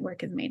way that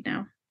work is made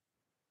now.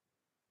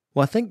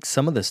 Well, I think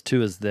some of this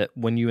too is that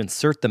when you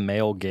insert the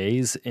male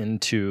gaze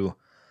into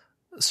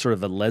sort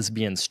of a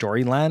lesbian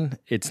storyline,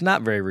 it's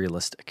not very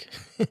realistic.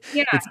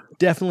 Yeah. It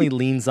definitely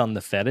leans on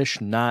the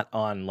fetish, not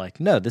on like,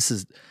 no,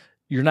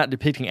 you're not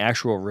depicting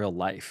actual real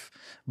life.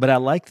 But I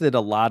like that a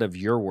lot of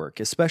your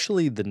work,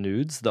 especially the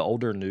nudes, the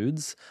older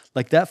nudes,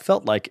 like that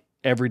felt like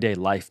everyday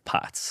life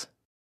pots.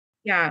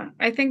 Yeah.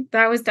 I think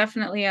that was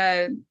definitely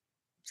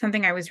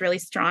something I was really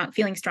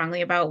feeling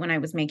strongly about when I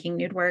was making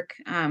nude work,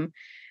 on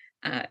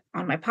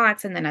my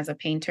pots. And then as a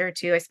painter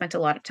too, I spent a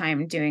lot of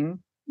time doing,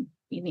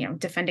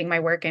 defending my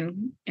work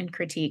and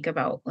critique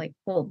about like,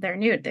 well, they're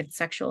nude, it's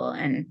sexual.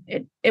 And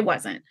it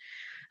wasn't.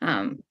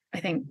 I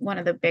think one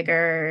of the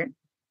bigger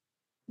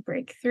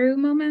breakthrough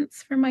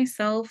moments for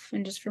myself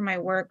and just for my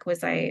work was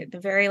the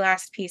very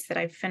last piece that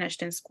I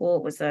finished in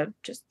school was a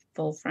just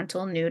full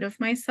frontal nude of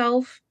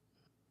myself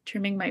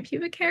trimming my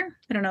pubic hair.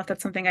 I don't know if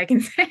that's something I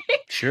can say.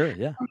 Sure,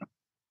 yeah.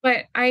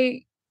 But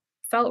I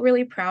felt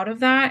really proud of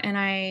that.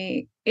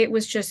 And it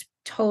was just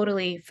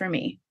totally for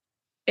me.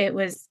 I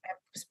was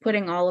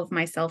putting all of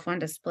myself on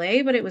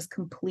display, but it was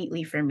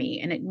completely for me.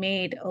 And it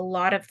made a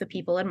lot of the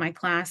people in my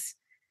class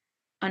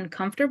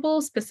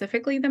uncomfortable,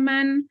 specifically the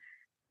men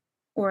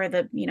or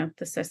the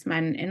cis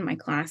men in my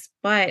class.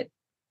 But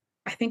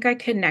I think I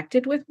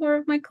connected with more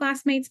of my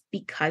classmates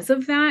because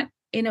of that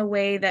in a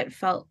way that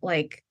felt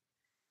like,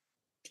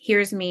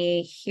 here's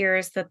me,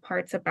 here's the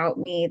parts about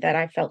me that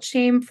I felt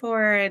shame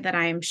for, that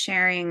I'm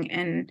sharing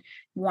and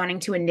wanting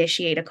to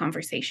initiate a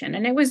conversation.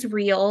 And it was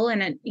real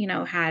and it,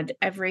 had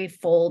every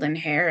fold and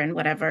hair and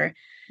whatever.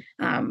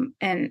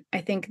 And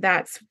I think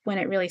that's when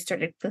it really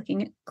started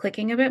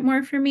clicking a bit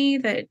more for me,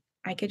 that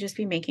I could just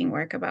be making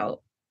work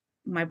about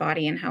my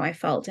body and how I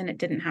felt, and it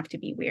didn't have to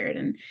be weird.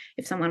 And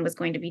if someone was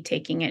going to be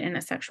taking it in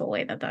a sexual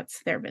way,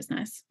 that's their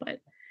business. But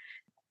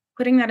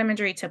putting that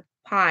imagery to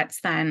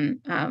pots,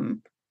 then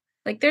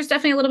there's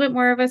definitely a little bit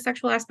more of a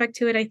sexual aspect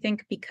to it, I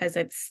think, because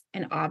it's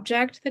an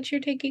object that you're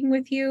taking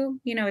with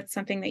you. It's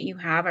something that you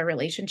have a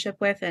relationship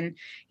with, and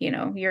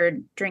you're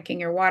drinking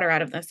your water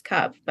out of this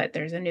cup, but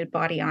there's a nude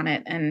body on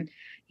it, and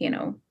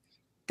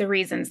the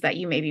reasons that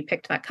you maybe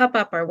picked that cup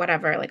up or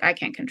whatever, like, I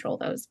can't control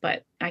those,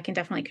 but I can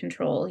definitely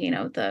control,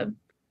 the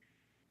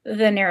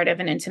narrative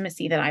and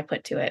intimacy that I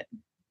put to it.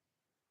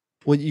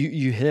 Well,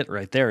 you hit it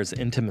right there, is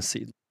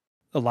intimacy.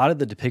 A lot of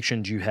the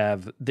depictions you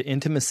have, the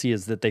intimacy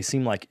is that they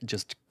seem like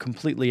just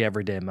completely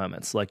everyday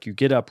moments. Like you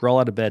get up, roll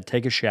out of bed,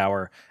 take a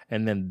shower,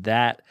 and then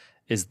that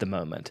is the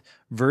moment,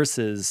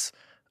 versus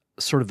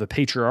sort of a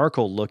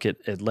patriarchal look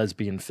at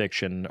lesbian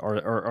fiction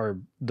or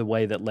the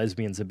way that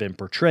lesbians have been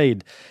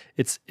portrayed.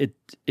 It's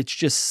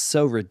just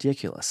so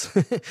ridiculous.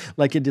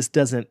 Like it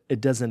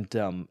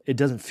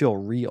doesn't feel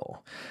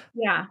real.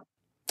 Yeah.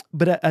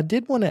 But I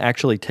did want to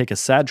actually take a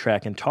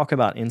sidetrack and talk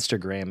about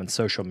Instagram and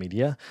social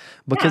media,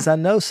 because I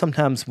know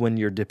sometimes when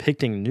you're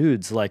depicting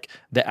nudes, like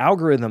the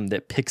algorithm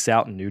that picks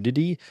out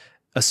nudity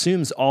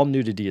assumes all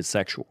nudity is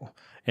sexual.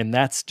 And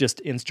that's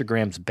just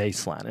Instagram's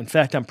baseline. In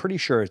fact, I'm pretty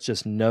sure it's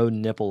just no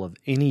nipple of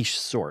any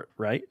sort,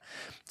 right?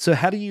 So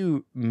how do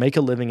you make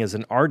a living as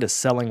an artist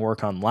selling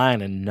work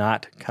online and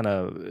not kind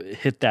of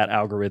hit that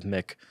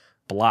algorithmic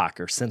block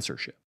or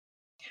censorship?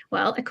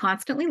 Well, I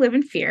constantly live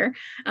in fear.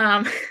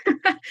 I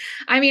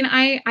mean,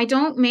 I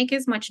don't make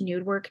as much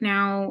nude work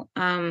now,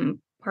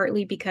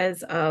 partly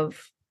because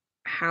of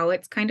how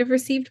it's kind of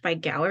received by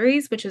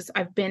galleries, which is,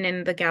 I've been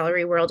in the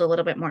gallery world a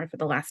little bit more for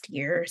the last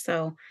year or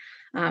so.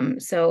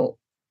 So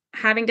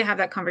having to have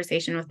that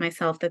conversation with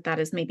myself that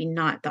is maybe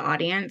not the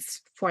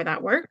audience for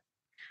that work.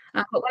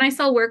 But when I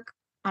sell work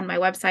on my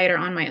website or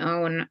on my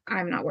own,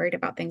 I'm not worried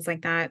about things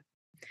like that.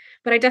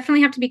 But I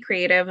definitely have to be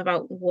creative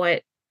about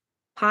what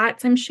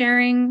pots I'm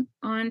sharing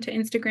onto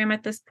Instagram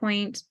at this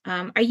point.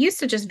 I used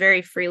to just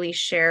very freely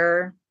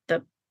share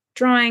the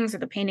drawings or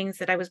the paintings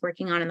that I was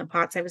working on and the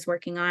pots I was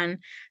working on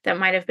that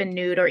might have been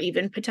nude or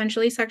even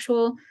potentially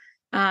sexual,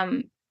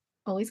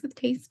 always with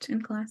taste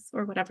in class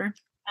or whatever.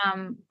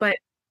 But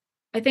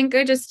I think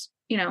I just,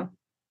 I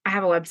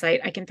have a website.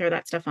 I can throw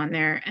that stuff on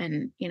there,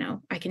 and,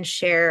 I can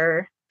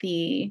share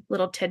the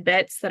little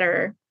tidbits that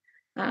are,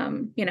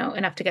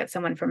 enough to get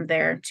someone from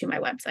there to my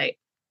website.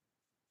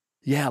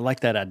 Yeah, I like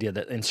that idea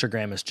that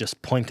Instagram is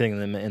just pointing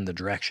them in the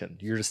direction.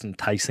 You're just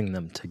enticing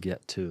them to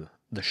get to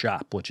the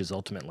shop, which is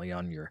ultimately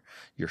on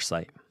your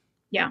site.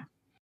 Yeah.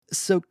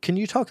 So can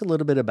you talk a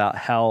little bit about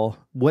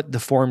what the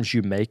forms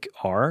you make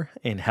are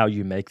and how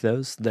you make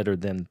those that are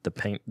then the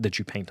paint that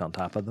you paint on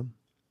top of them?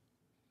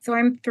 So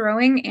I'm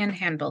throwing and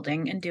hand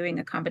building and doing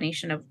a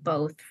combination of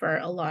both for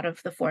a lot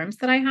of the forms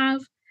that I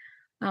have.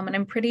 And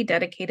I'm pretty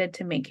dedicated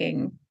to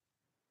making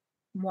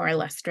more or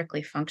less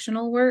strictly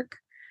functional work,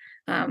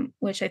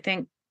 which I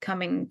think,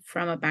 coming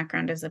from a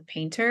background as a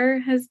painter,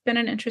 has been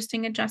an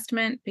interesting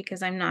adjustment,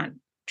 because I'm not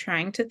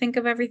trying to think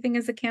of everything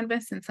as a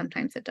canvas, and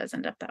sometimes it does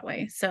end up that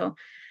way. So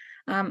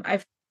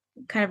I've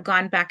kind of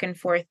gone back and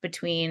forth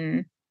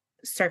between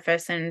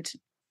surface and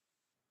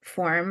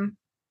form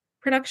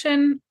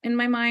production in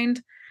my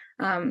mind.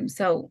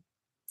 So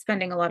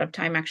spending a lot of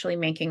time actually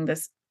making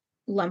this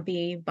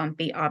lumpy,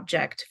 bumpy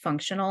object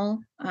functional,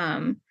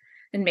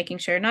 and making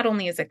sure not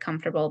only is it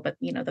comfortable, but,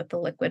 that the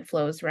liquid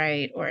flows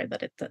right, or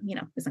that it,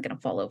 isn't going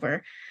to fall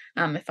over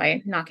if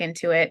I knock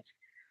into it.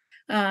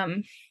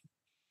 And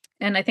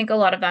I think a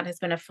lot of that has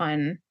been a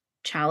fun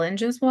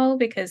challenge as well,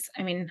 because,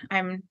 I mean,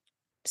 I'm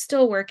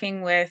still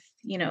working with,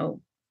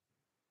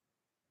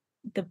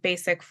 the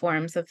basic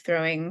forms of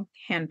throwing,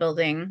 hand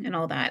building, and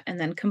all that, and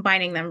then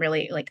combining them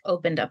really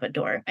opened up a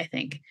door, I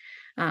think,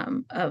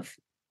 of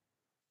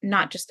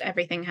not just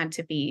everything had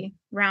to be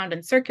round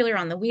and circular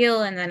on the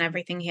wheel, and then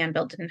everything hand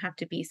built didn't have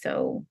to be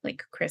so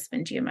crisp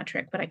and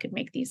geometric, but I could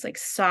make these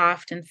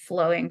soft and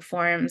flowing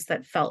forms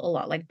that felt a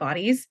lot like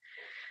bodies,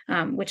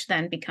 which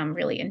then become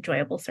really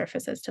enjoyable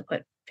surfaces to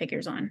put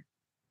figures on.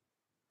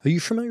 Are you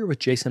familiar with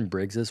Jason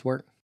Briggs's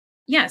work?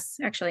 Yes,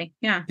 actually.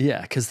 Yeah.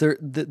 Yeah, because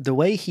the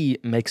way he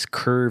makes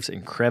curves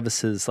and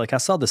crevices, like I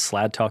saw the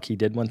slad talk he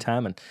did one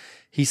time, and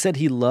he said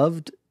he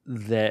loved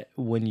that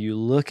when you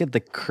look at the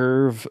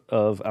curve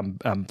of,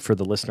 for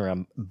the listener,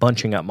 I'm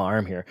bunching up my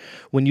arm here.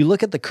 When you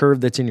look at the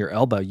curve that's in your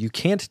elbow, you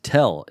can't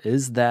tell,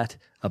 is that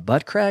a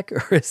butt crack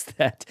or is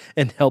that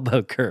an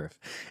elbow curve?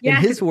 And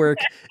Yes. his work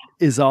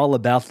is all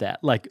about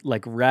that, like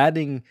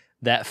riding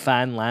that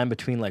fine line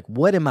between like,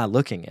 what am I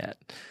looking at?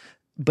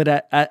 But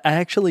I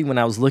actually, when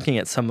I was looking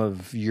at some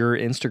of your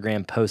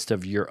Instagram posts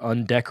of your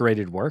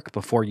undecorated work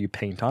before you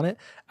paint on it,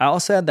 I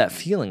also had that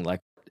feeling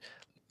like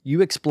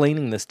you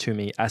explaining this to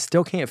me, I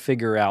still can't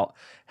figure out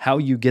how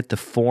you get the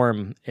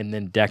form and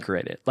then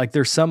decorate it. Like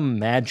there's some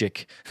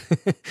magic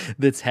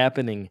that's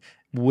happening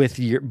with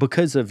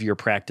because of your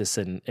practice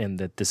and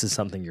that this is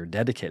something you're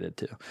dedicated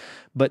to.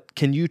 But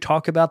can you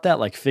talk about that?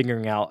 Like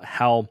figuring out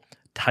how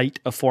tight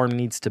a form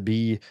needs to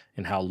be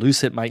and how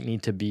loose it might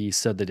need to be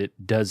so that it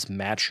does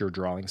match your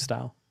drawing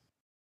style?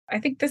 I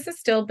think this has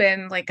still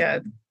been like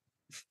a,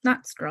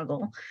 not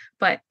struggle,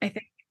 but I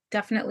think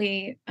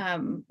definitely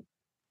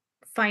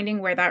finding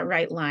where that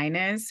right line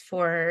is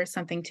for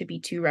something to be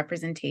too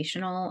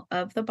representational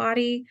of the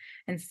body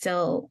and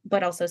still,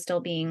 but also still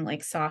being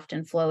like soft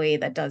and flowy.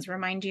 That does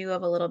remind you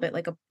of a little bit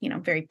like a,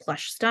 very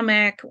plush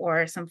stomach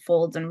or some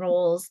folds and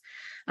rolls.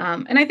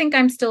 And I think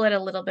I'm still at a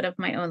little bit of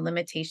my own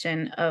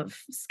limitation of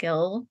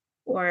skill,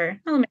 or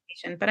not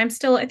limitation, but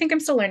I think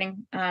I'm still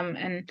learning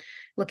and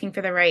looking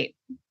for the right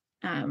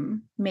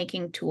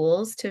making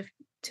tools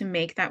to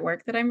make that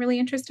work that I'm really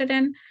interested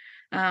in.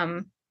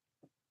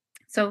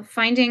 So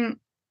finding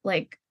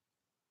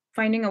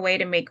a way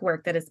to make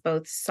work that is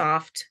both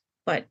soft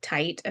but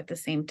tight at the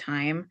same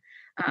time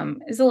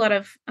is a lot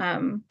of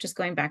just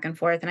going back and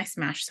forth. And I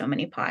smash so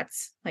many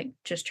pots, like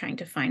just trying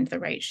to find the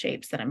right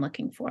shapes that I'm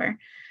looking for.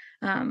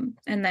 And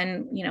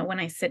then, when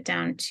I sit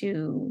down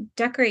to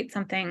decorate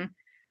something,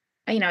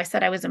 I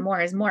said I was a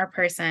more is more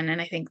person. And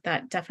I think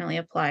that definitely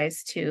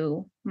applies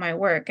to my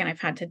work. And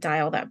I've had to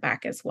dial that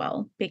back as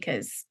well,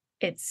 because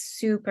it's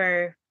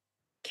super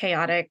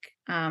chaotic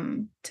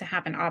to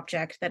have an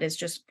object that is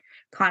just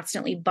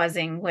constantly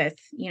buzzing with,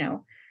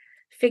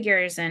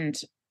 figures and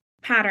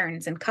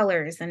patterns and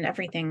colors and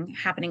everything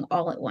happening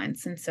all at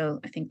once. And so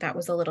I think that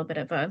was a little bit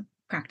of a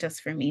practice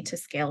for me to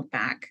scale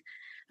back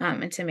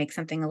and to make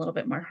something a little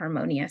bit more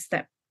harmonious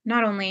that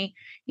not only,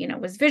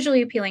 was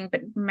visually appealing,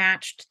 but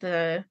matched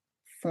the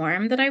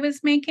form that I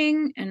was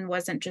making and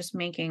wasn't just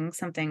making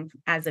something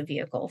as a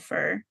vehicle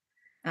for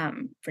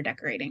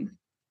decorating.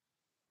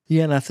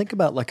 Yeah, and I think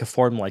about like a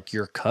form like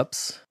your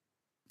cups.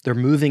 They're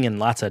moving in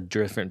lots of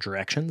different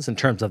directions in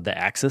terms of the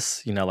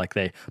axis. Like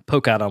they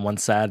poke out on one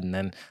side and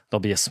then there'll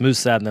be a smooth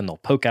side and then they'll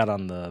poke out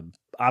on the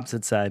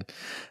opposite side.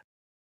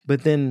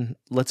 But then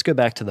let's go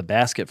back to the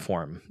basket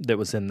form that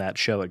was in that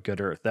show at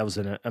Good Earth. That was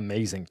an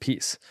amazing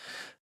piece.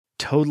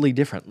 Totally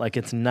different. Like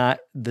it's not,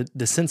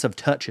 the sense of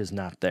touch is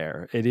not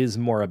there. It is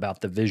more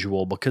about the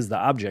visual because the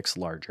object's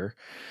larger.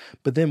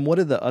 But then what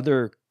are the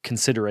other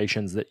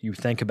considerations that you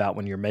think about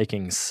when you're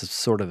making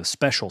sort of a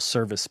special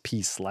service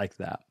piece like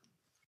that?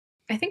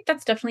 I think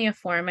that's definitely a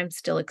form I'm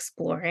still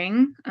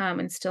exploring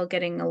and still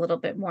getting a little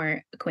bit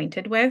more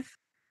acquainted with.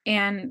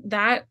 And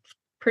that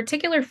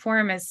particular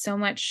form is so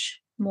much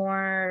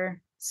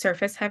more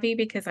surface heavy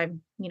because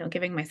I'm,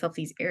 giving myself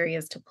these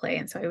areas to play.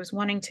 And so I was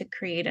wanting to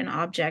create an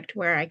object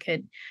where I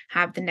could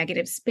have the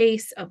negative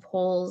space of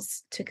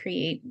holes to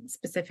create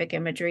specific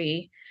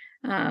imagery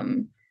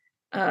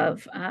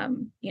of,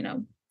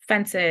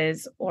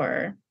 fences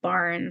or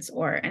barns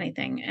or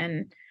anything.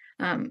 And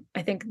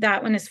I think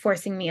that one is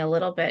forcing me a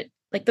little bit,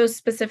 like those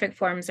specific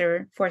forms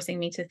are forcing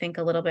me to think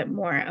a little bit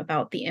more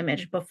about the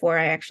image before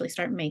I actually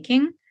start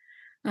making,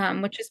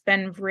 which has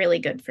been really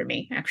good for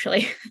me,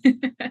 actually.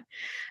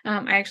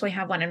 I actually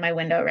have one in my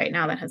window right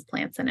now that has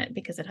plants in it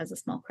because it has a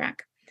small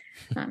crack.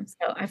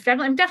 So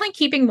I'm definitely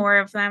keeping more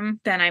of them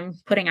than I'm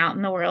putting out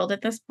in the world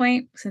at this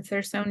point, since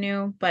they're so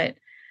new. But,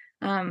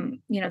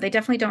 they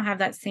definitely don't have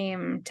that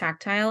same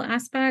tactile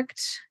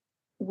aspect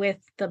with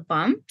the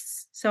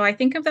bumps. So I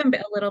think of them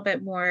a little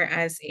bit more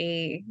as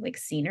a like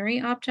scenery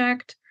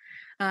object,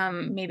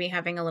 maybe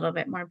having a little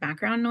bit more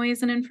background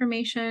noise and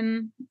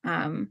information,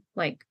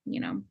 like,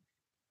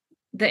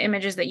 the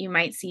images that you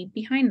might see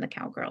behind the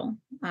cowgirl,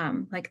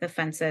 like the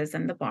fences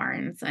and the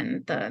barns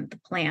and the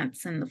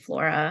plants and the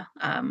flora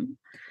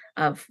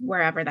of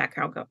wherever that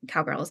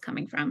cowgirl is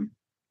coming from.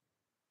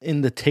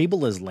 In the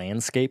table as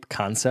landscape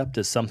concept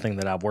is something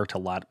that I've worked a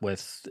lot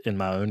with in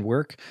my own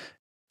work.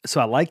 So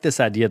I like this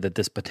idea that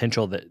this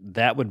potential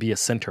that would be a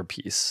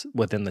centerpiece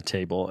within the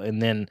table. And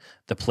then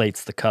the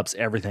plates, the cups,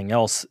 everything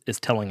else is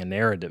telling a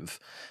narrative.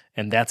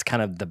 And that's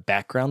kind of the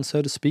background,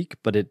 so to speak,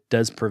 but it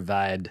does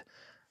provide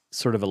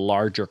sort of a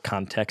larger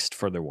context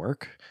for the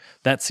work.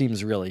 That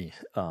seems really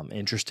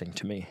interesting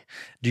to me.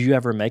 Do you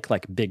ever make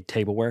like big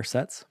tableware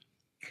sets?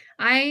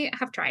 I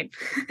have tried.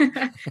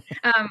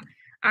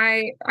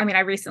 I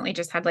recently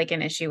just had like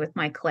an issue with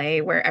my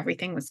clay where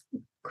everything was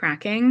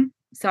cracking.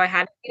 So I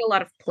had to get a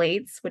lot of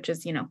plates, which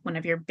is, one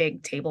of your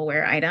big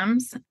tableware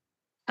items.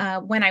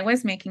 When I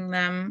was making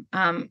them,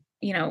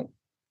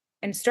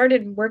 and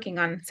started working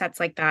on sets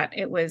like that,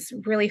 it was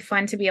really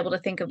fun to be able to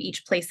think of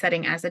each place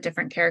setting as a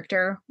different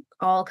character,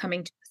 all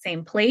coming to the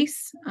same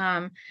place.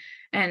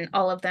 And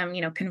all of them,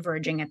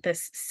 converging at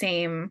this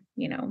same,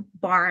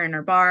 barn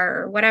or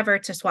bar or whatever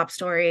to swap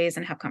stories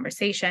and have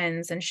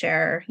conversations and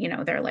share,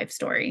 their life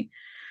story.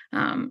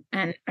 And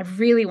I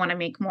really want to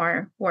make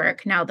more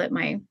work now that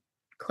my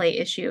clay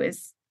issue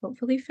is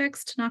hopefully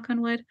fixed, knock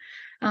on wood.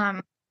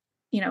 Um,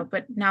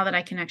 but now that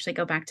I can actually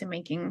go back to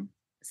making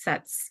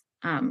sets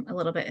a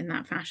little bit in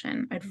that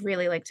fashion, I'd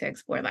really like to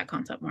explore that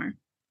concept more.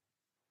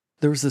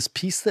 There was this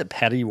piece that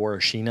Patty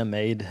Warashina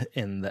made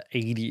in the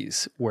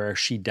 80s where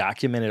she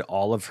documented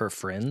all of her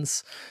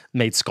friends,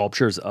 made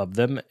sculptures of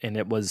them, and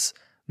it was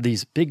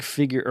these big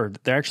figure, or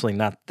they're actually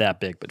not that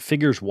big, but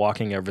figures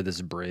walking over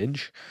this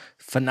bridge.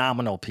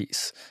 Phenomenal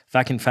piece. If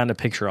I can find a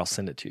picture, I'll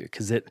send it to you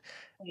because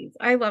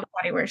I love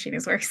Patty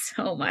Warashina's work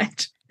so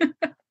much.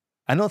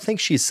 I don't think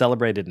she's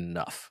celebrated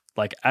enough.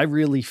 Like, I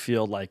really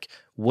feel like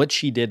what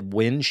she did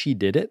when she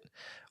did it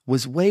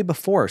was way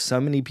before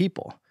so many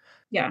people.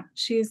 Yeah,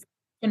 she's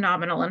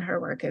phenomenal and her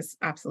work is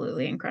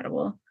absolutely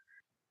incredible.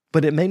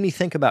 But it made me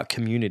think about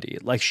community,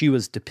 like she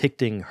was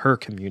depicting her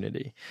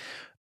community.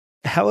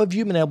 How have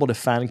you been able to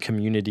find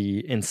community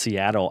in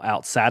Seattle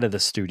outside of the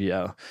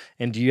studio?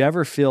 And do you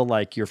ever feel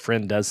like your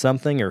friend does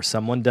something or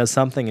someone does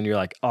something and you're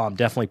like, oh, I'm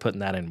definitely putting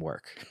that in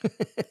work?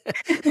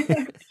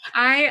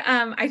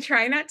 I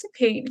try not to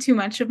paint too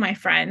much of my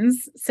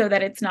friends so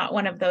that it's not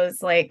one of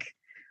those like,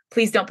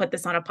 please don't put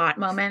this on a pot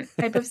moment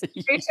type of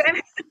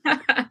situation.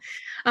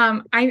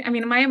 I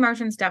mean, my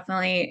emotions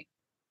definitely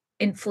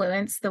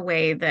influence the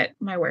way that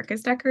my work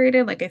is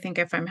decorated. Like, I think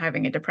if I'm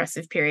having a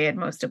depressive period,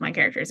 most of my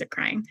characters are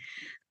crying.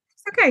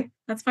 It's okay.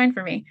 That's fine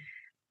for me.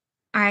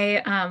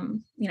 I,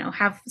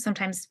 have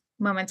sometimes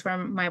moments where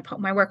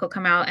my work will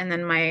come out and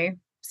then my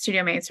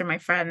studio mates or my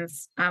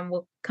friends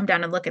will come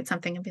down and look at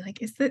something and be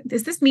like, is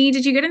this me?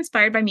 Did you get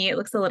inspired by me? It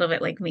looks a little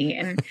bit like me.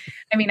 And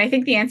I mean, I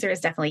think the answer is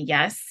definitely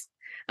yes,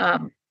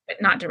 but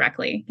not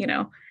directly,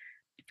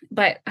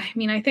 But I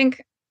mean, I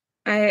think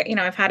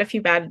I've had a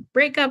few bad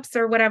breakups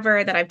or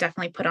whatever that I've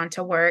definitely put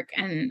onto work,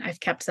 and I've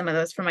kept some of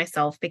those for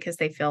myself because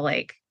they feel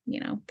like,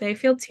 they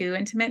feel too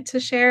intimate to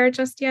share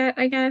just yet,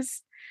 I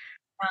guess.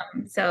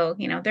 So,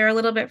 they're a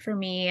little bit for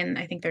me, and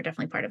I think they're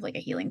definitely part of like a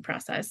healing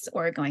process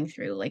or going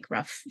through like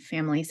rough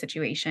family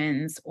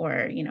situations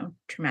or,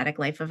 traumatic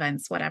life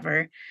events,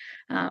 whatever.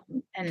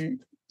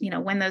 And,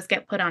 when those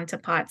get put onto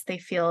pots, they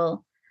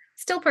feel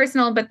still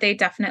personal, but they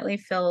definitely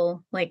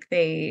feel like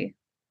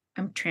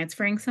I'm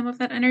transferring some of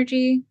that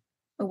energy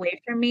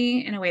away from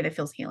me in a way that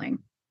feels healing.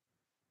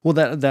 Well,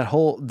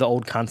 the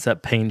old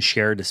concept, pain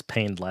shared is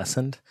pain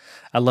lessened.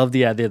 I love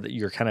the idea that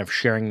you're kind of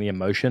sharing the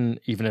emotion,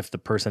 even if the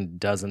person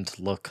doesn't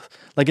look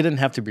like it didn't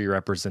have to be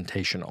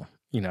representational.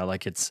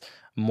 Like it's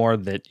more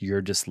that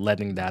you're just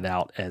letting that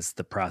out as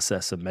the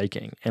process of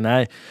making. And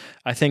I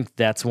think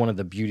that's one of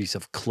the beauties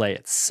of clay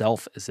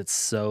itself is it's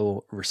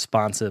so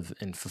responsive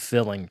and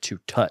fulfilling to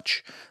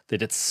touch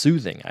that it's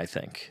soothing, I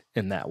think,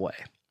 in that way.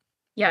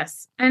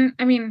 Yes. And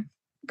I mean,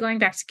 going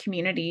back to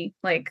community,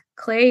 like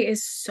clay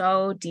is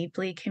so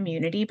deeply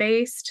community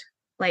based.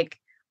 Like,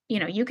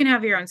 you can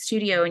have your own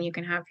studio and you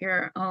can have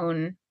your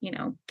own,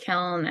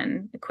 kiln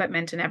and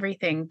equipment and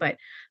everything, but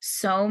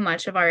so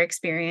much of our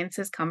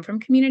experiences come from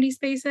community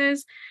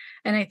spaces.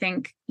 And I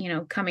think,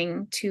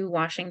 coming to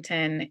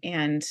Washington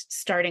and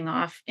starting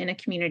off in a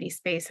community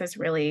space has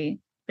really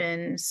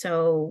been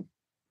so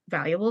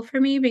valuable for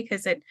me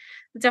because it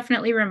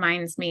definitely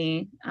reminds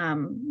me,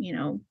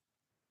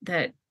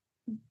 that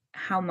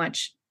how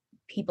much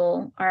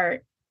people are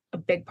a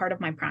big part of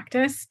my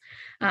practice,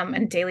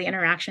 and daily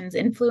interactions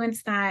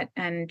influence that,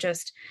 and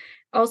just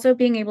also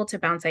being able to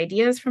bounce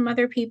ideas from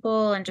other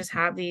people and just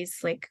have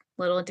these like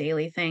little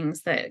daily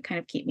things that kind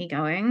of keep me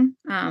going,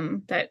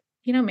 that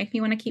make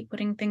me want to keep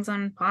putting things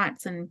on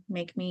pots and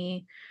make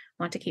me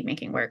want to keep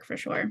making work for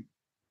sure.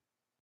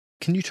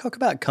 Can you talk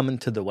about coming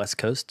to the West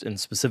Coast and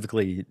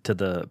specifically to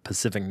the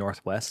Pacific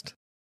Northwest?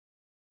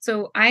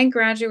 So I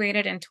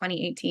graduated in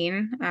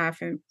 2018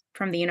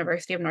 from the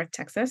University of North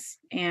Texas,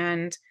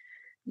 and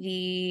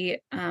the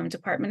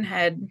department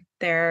head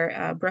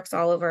there, Brooks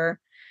Oliver,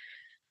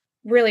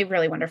 really,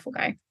 really wonderful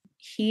guy.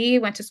 He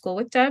went to school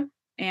with Deb,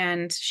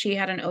 and she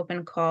had an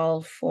open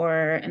call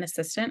for an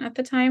assistant at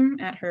the time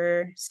at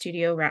her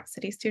studio, Rat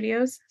City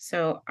Studios.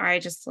 So I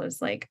just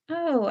was like,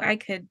 oh, I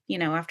could,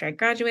 after I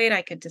graduate,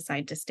 I could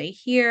decide to stay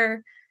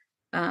here,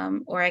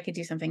 or I could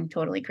do something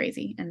totally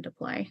crazy and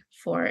apply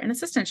for an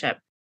assistantship.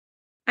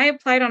 I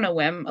applied on a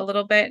whim a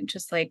little bit,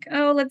 just like,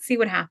 oh, let's see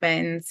what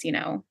happens.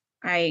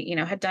 I,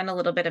 had done a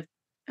little bit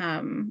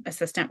of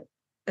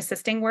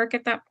assisting work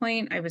at that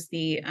point. I was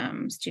the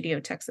studio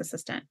tech's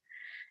assistant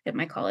at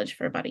my college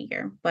for about a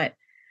year, but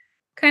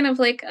kind of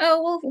like,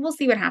 oh, we'll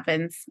see what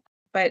happens.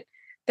 But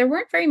there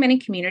weren't very many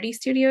community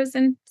studios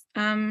in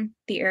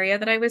the area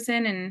that I was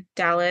in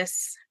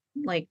Dallas,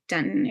 like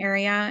Denton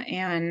area.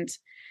 And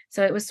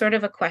so it was sort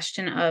of a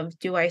question of,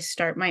 do I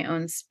start my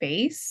own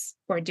space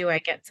or do I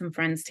get some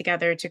friends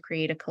together to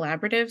create a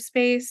collaborative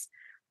space?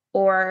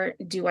 or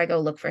do I go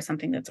look for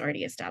something that's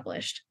already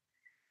established?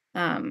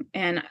 And,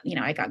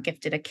 I got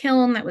gifted a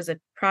kiln that was a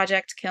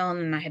project kiln,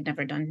 and I had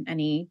never done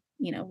any,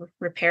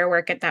 repair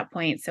work at that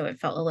point. So it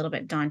felt a little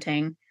bit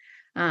daunting.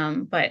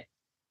 But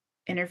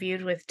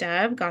interviewed with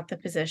Deb, got the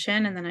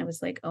position, and then I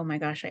was like, oh my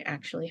gosh, I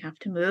actually have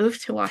to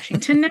move to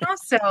Washington now.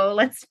 So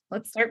let's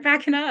start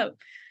backing up.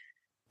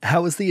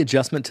 How was the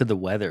adjustment to the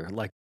weather?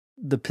 Like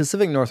the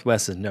Pacific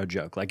Northwest is no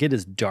joke. Like it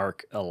is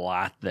dark a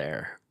lot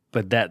there,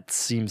 but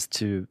that's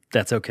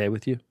okay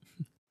with you?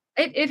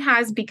 It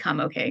has become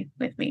okay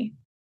with me.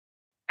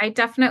 I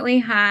definitely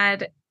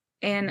had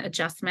an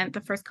adjustment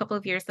the first couple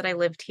of years that I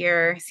lived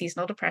here.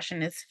 Seasonal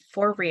depression is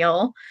for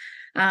real.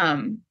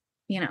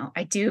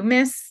 I do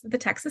miss the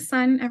Texas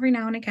sun every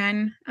now and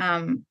again.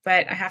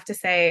 But I have to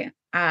say,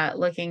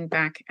 looking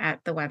back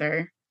at the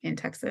weather in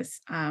Texas,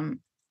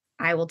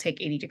 I will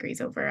take 80 degrees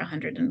over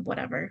 100 and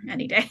whatever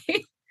any day.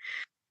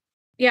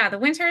 Yeah, the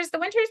winters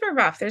were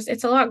rough.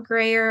 It's a lot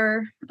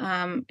grayer.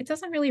 It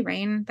doesn't really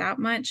rain that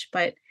much,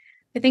 but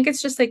I think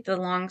it's just like the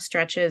long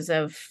stretches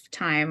of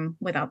time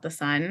without the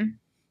sun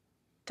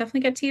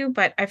definitely get to you.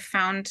 But I've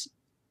found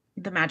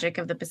the magic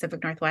of the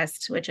Pacific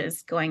Northwest, which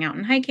is going out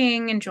and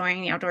hiking,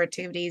 enjoying the outdoor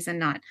activities and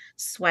not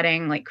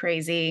sweating like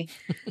crazy,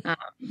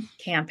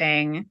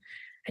 camping.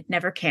 I'd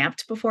never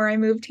camped before I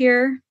moved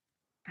here.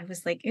 I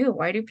was like, ew,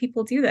 why do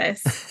people do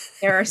this?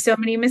 There are so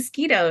many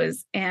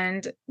mosquitoes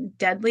and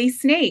deadly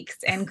snakes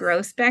and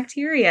gross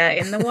bacteria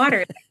in the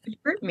water that could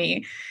hurt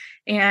me.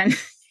 And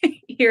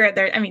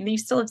there, I mean, you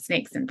still have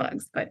snakes and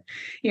bugs, but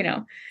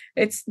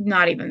it's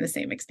not even the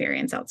same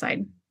experience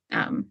outside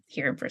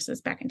here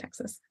versus back in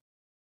Texas.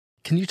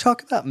 Can you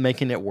talk about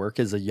making it work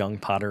as a young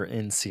potter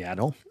in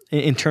Seattle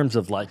in terms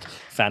of like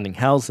finding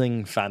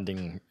housing,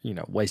 finding,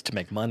 ways to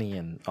make money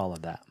and all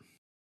of that?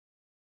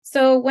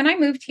 So when I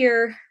moved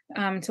here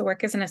to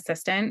work as an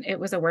assistant, it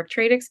was a work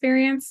trade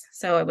experience.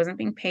 So I wasn't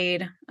being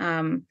paid.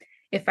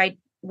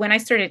 When I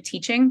started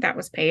teaching, that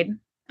was paid.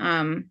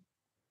 I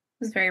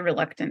was very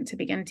reluctant to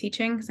begin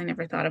teaching because I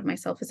never thought of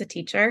myself as a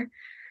teacher.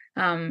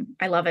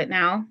 I love it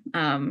now.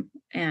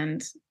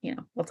 And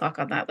we'll talk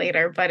on that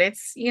later, but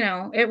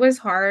it was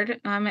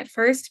hard at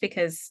first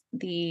because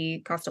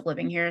the cost of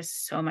living here is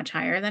so much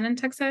higher than in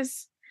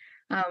Texas.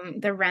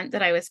 The rent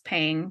that I was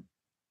paying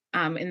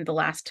in the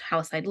last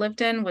house I'd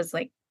lived in was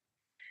like,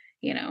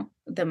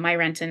 my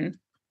rent in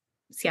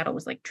Seattle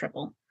was like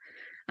triple,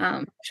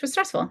 which was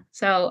stressful.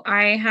 So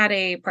I had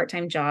a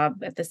part-time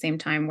job at the same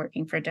time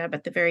working for Deb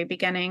at the very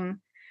beginning.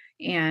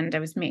 And I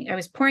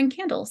was pouring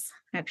candles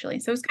actually.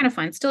 So it was kind of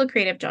fun, still a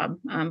creative job.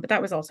 But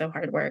that was also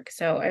hard work.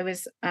 So I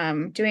was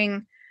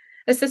doing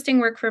assisting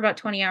work for about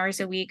 20 hours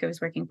a week. I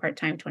was working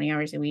part-time 20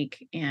 hours a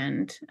week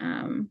and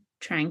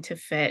trying to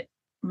fit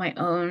my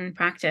own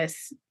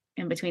practice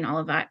in between all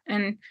of that.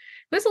 And it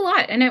was a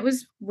lot and it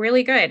was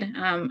really good.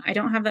 I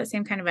don't have that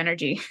same kind of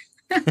energy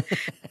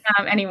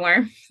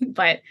anymore,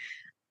 but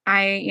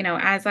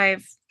as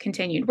I've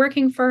continued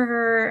working for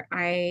her,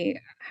 I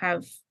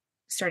have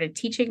started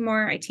teaching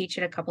more. I teach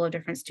at a couple of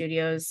different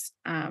studios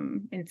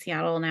in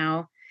Seattle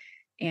now,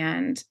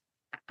 and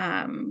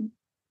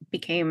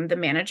became the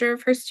manager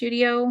of her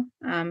studio.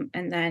 And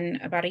then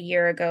about a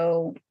year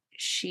ago,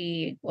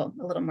 a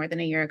little more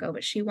than a year ago,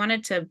 but she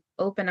wanted to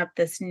open up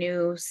this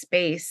new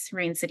space,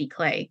 Rain City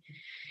Clay.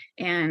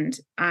 And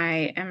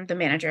I am the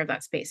manager of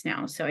that space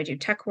now. So I do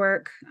tech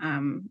work.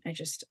 I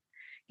just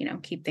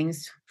keep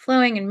things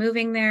flowing and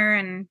moving there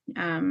and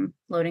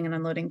loading and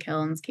unloading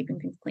kilns, keeping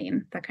things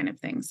clean, that kind of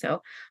thing.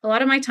 So a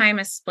lot of my time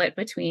is split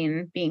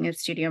between being a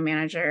studio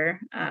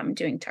manager,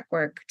 doing tech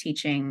work,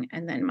 teaching,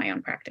 and then my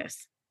own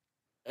practice.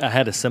 I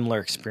had a similar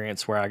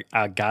experience where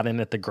I got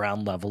in at the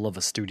ground level of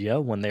a studio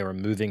when they were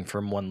moving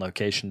from one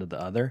location to the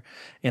other,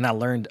 and I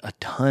learned a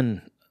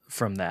ton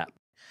from that.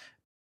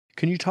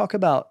 Can you talk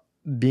about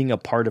being a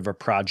part of a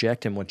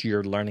project in which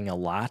you're learning a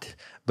lot,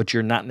 but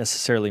you're not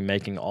necessarily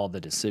making all the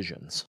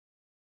decisions?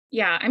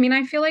 Yeah, I mean,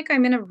 I feel like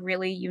I'm in a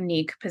really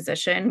unique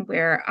position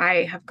where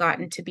I have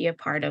gotten to be a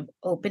part of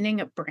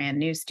opening a brand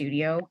new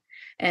studio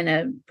and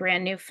a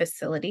brand new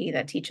facility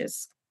that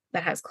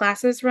has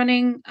classes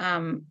running,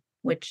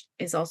 which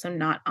is also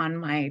not on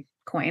my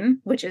coin,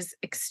 which is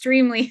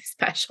extremely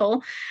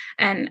special.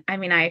 And I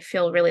mean, I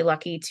feel really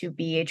lucky to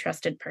be a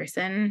trusted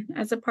person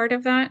as a part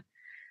of that.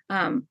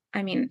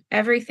 I mean,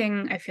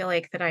 everything I feel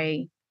like that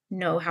I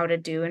know how to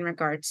do in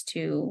regards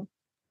to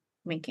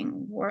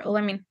making work.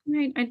 I mean,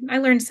 I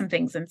learned some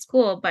things in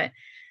school, but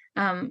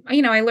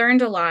I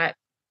learned a lot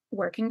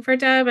working for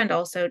Deb and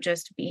also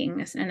just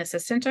being an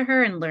assistant to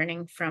her and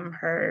learning from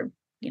her,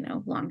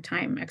 long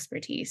time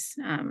expertise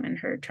and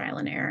her trial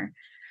and error.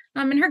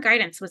 And her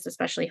guidance was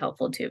especially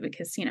helpful too,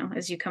 because,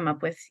 as you come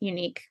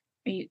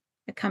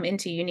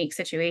into unique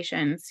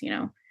situations,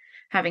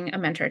 having a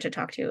mentor to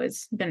talk to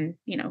has been,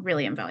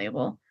 really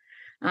invaluable.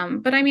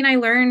 But I mean, I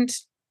learned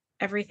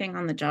everything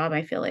on the job.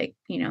 I feel like,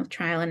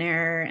 trial and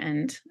error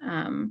and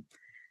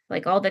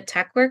like all the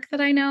tech work that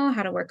I know,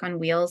 how to work on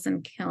wheels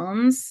and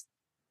kilns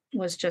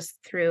was just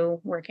through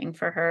working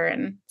for her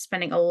and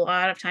spending a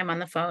lot of time on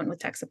the phone with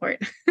tech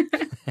support.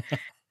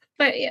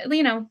 But,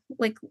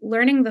 like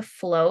learning the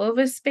flow of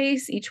a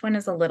space, each one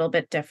is a little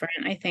bit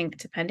different, I think,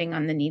 depending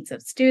on the needs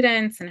of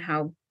students and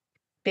how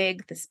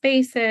big the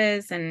space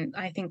is. And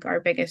I think our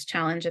biggest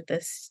challenge at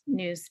this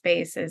new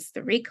space is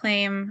the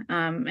reclaim,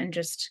 and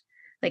just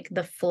like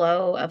the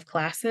flow of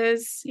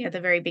classes. Yeah, the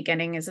very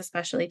beginning is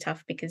especially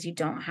tough because you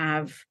don't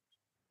have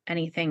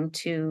anything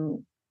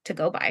to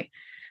go by.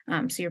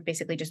 So you're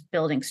basically just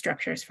building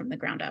structures from the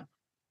ground up.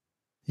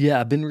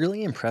 Yeah, I've been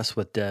really impressed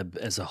with Deb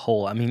as a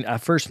whole. I mean, I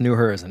first knew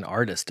her as an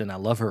artist and I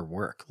love her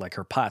work. Like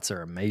her pots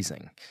are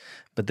amazing.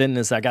 But then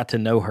as I got to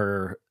know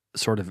her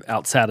sort of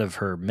outside of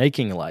her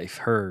making life,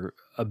 her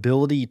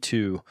ability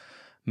to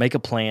make a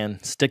plan,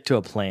 stick to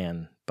a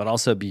plan, but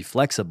also be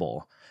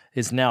flexible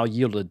is now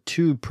yielded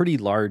two pretty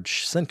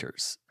large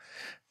centers.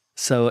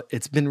 So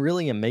it's been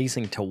really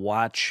amazing to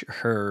watch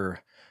her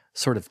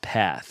sort of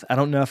path. I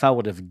don't know if I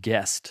would have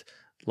guessed,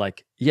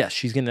 like, yes,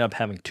 she's going to end up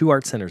having two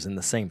art centers in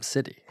the same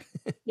city.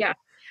 Yeah.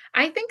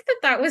 I think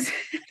that was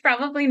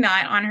probably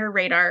not on her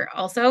radar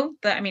also,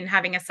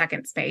 having a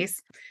second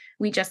space.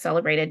 We just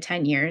celebrated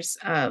 10 years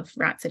of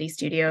Rat City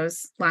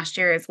Studios last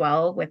year as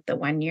well with the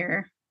 1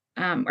 year,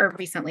 or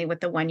recently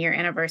with the 1 year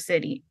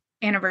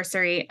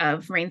anniversary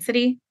of Rain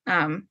City,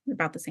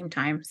 about the same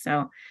time.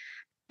 So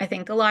I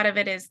think a lot of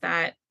it is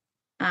that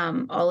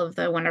all of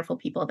the wonderful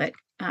people that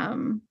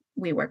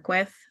we work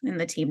with and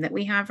the team that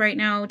we have right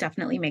now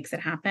definitely makes it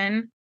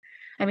happen.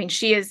 I mean,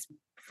 she is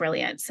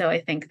brilliant. So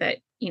I think that,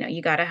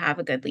 you got to have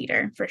a good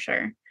leader for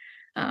sure.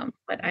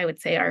 But I would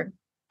say our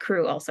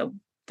crew also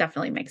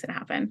definitely makes it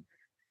happen.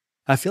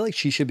 I feel like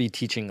she should be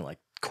teaching like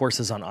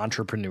courses on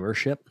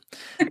entrepreneurship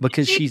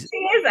because she is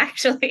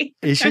actually.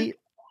 Is she?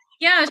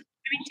 Yeah.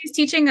 She's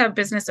teaching a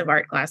business of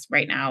art class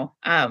right now,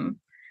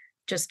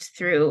 just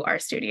through our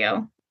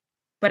studio,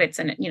 but it's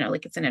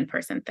it's an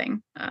in-person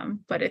thing.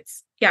 But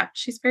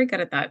she's very good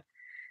at that.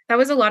 That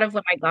was a lot of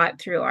what I got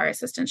through our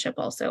assistantship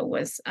also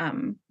was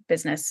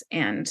business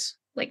and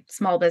like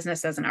small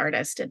business as an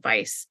artist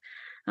advice,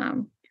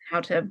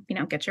 how to,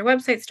 get your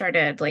website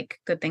started, like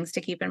good things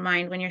to keep in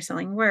mind when you're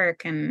selling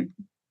work and,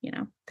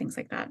 things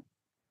like that.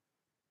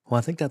 Well,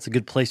 I think that's a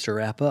good place to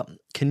wrap up.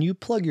 Can you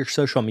plug your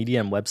social media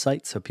and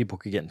website so people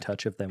could get in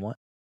touch if they want?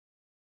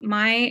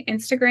 My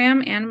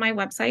Instagram and my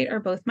website are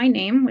both my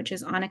name, which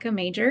is Anika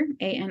Major,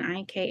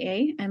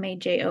 ANIKA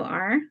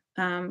Major,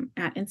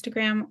 at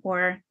Instagram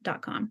or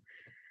 .com.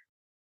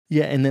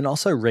 Yeah, and then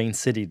also Rain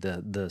City,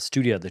 the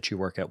studio that you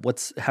work at.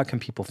 How can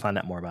people find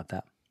out more about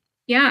that?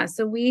 Yeah,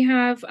 so we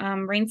have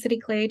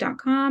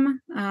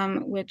raincityclay.com,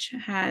 which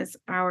has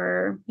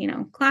our,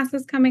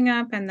 classes coming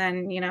up. And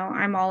then,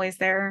 I'm always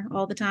there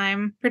all the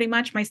time, pretty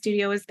much. My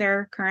studio is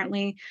there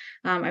currently.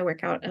 I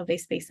work out of a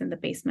space in the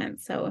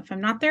basement. So if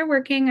I'm not there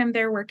working, I'm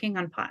there working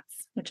on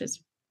pots, which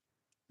is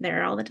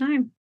there all the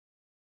time.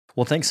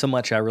 Well, thanks so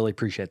much. I really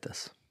appreciate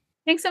this.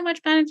 Thanks so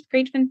much, Ben. It's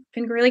great. Been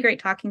really great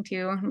talking to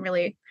you. I'm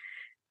really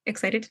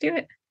excited to do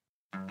it.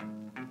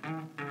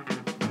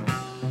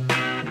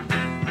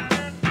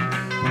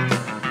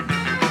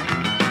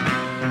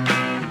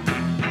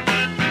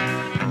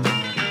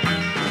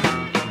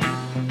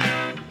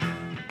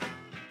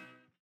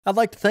 I'd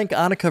like to thank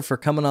Anika for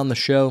coming on the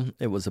show.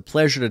 It was a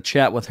pleasure to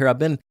chat with her. I've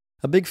been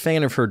a big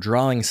fan of her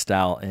drawing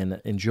style and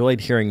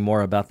enjoyed hearing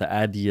more about the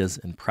ideas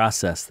and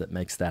process that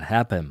makes that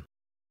happen.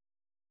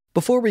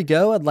 Before we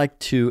go, I'd like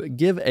to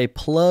give a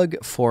plug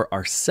for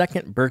our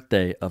second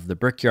birthday of the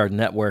Brickyard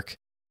Network.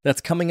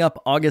 That's coming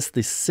up August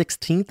the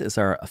 16th is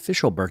our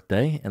official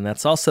birthday, and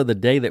that's also the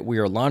day that we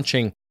are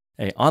launching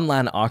an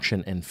online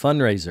auction and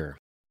fundraiser.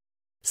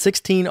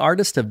 16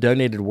 artists have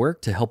donated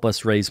work to help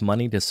us raise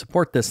money to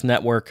support this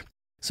network.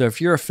 So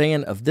if you're a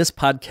fan of this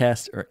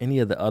podcast or any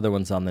of the other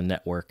ones on the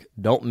network,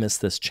 don't miss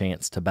this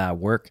chance to buy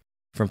work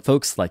from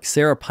folks like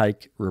Sarah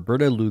Pike,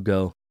 Roberta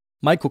Lugo,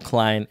 Michael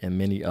Klein, and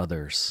many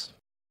others.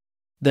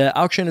 The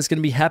auction is going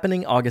to be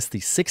happening August the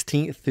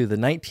 16th through the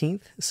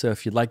 19th. So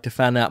if you'd like to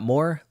find out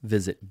more,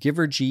 visit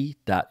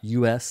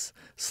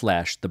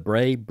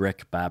giverg.us/thebray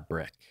brick by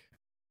brick.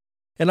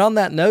 And on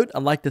that note,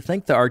 I'd like to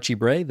thank the Archie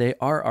Bray. They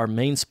are our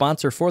main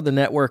sponsor for the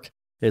network,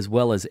 as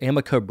well as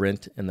Amico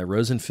Brent and the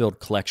Rosenfield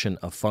collection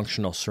of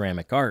functional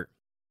ceramic art.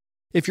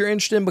 If you're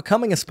interested in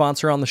becoming a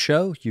sponsor on the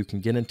show, you can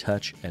get in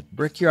touch at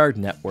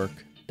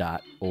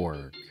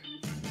brickyardnetwork.org.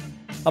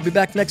 I'll be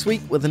back next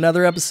week with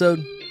another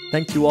episode.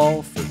 Thank you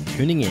all for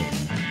tuning in.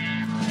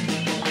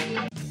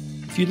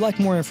 If you'd like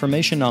more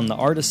information on the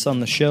artists on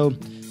the show,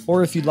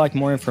 or if you'd like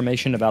more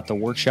information about the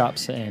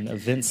workshops and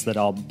events that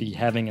I'll be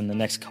having in the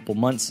next couple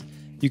months,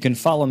 you can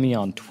follow me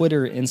on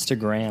Twitter,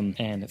 Instagram,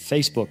 and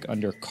Facebook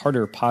under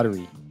Carter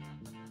Pottery.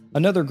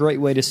 Another great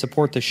way to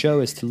support the show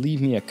is to leave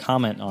me a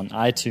comment on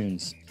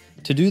iTunes.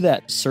 To do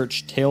that,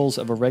 search Tales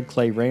of a Red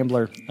Clay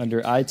Rambler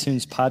under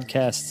iTunes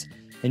Podcasts,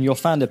 and you'll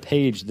find a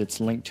page that's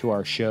linked to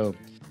our show.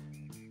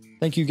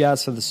 Thank you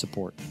guys for the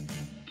support.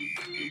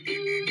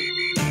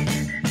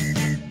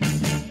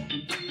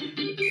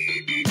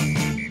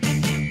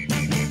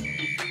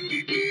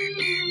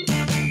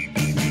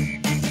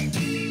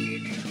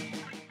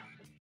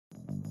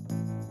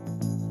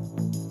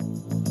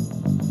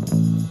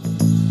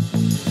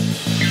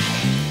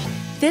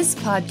 This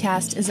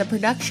podcast is a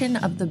production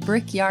of the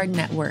Brickyard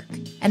Network,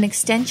 an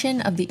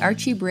extension of the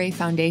Archie Bray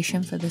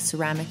Foundation for the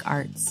Ceramic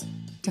Arts.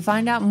 To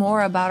find out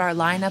more about our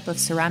lineup of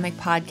ceramic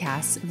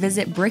podcasts,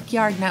 visit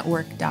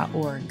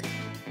brickyardnetwork.org.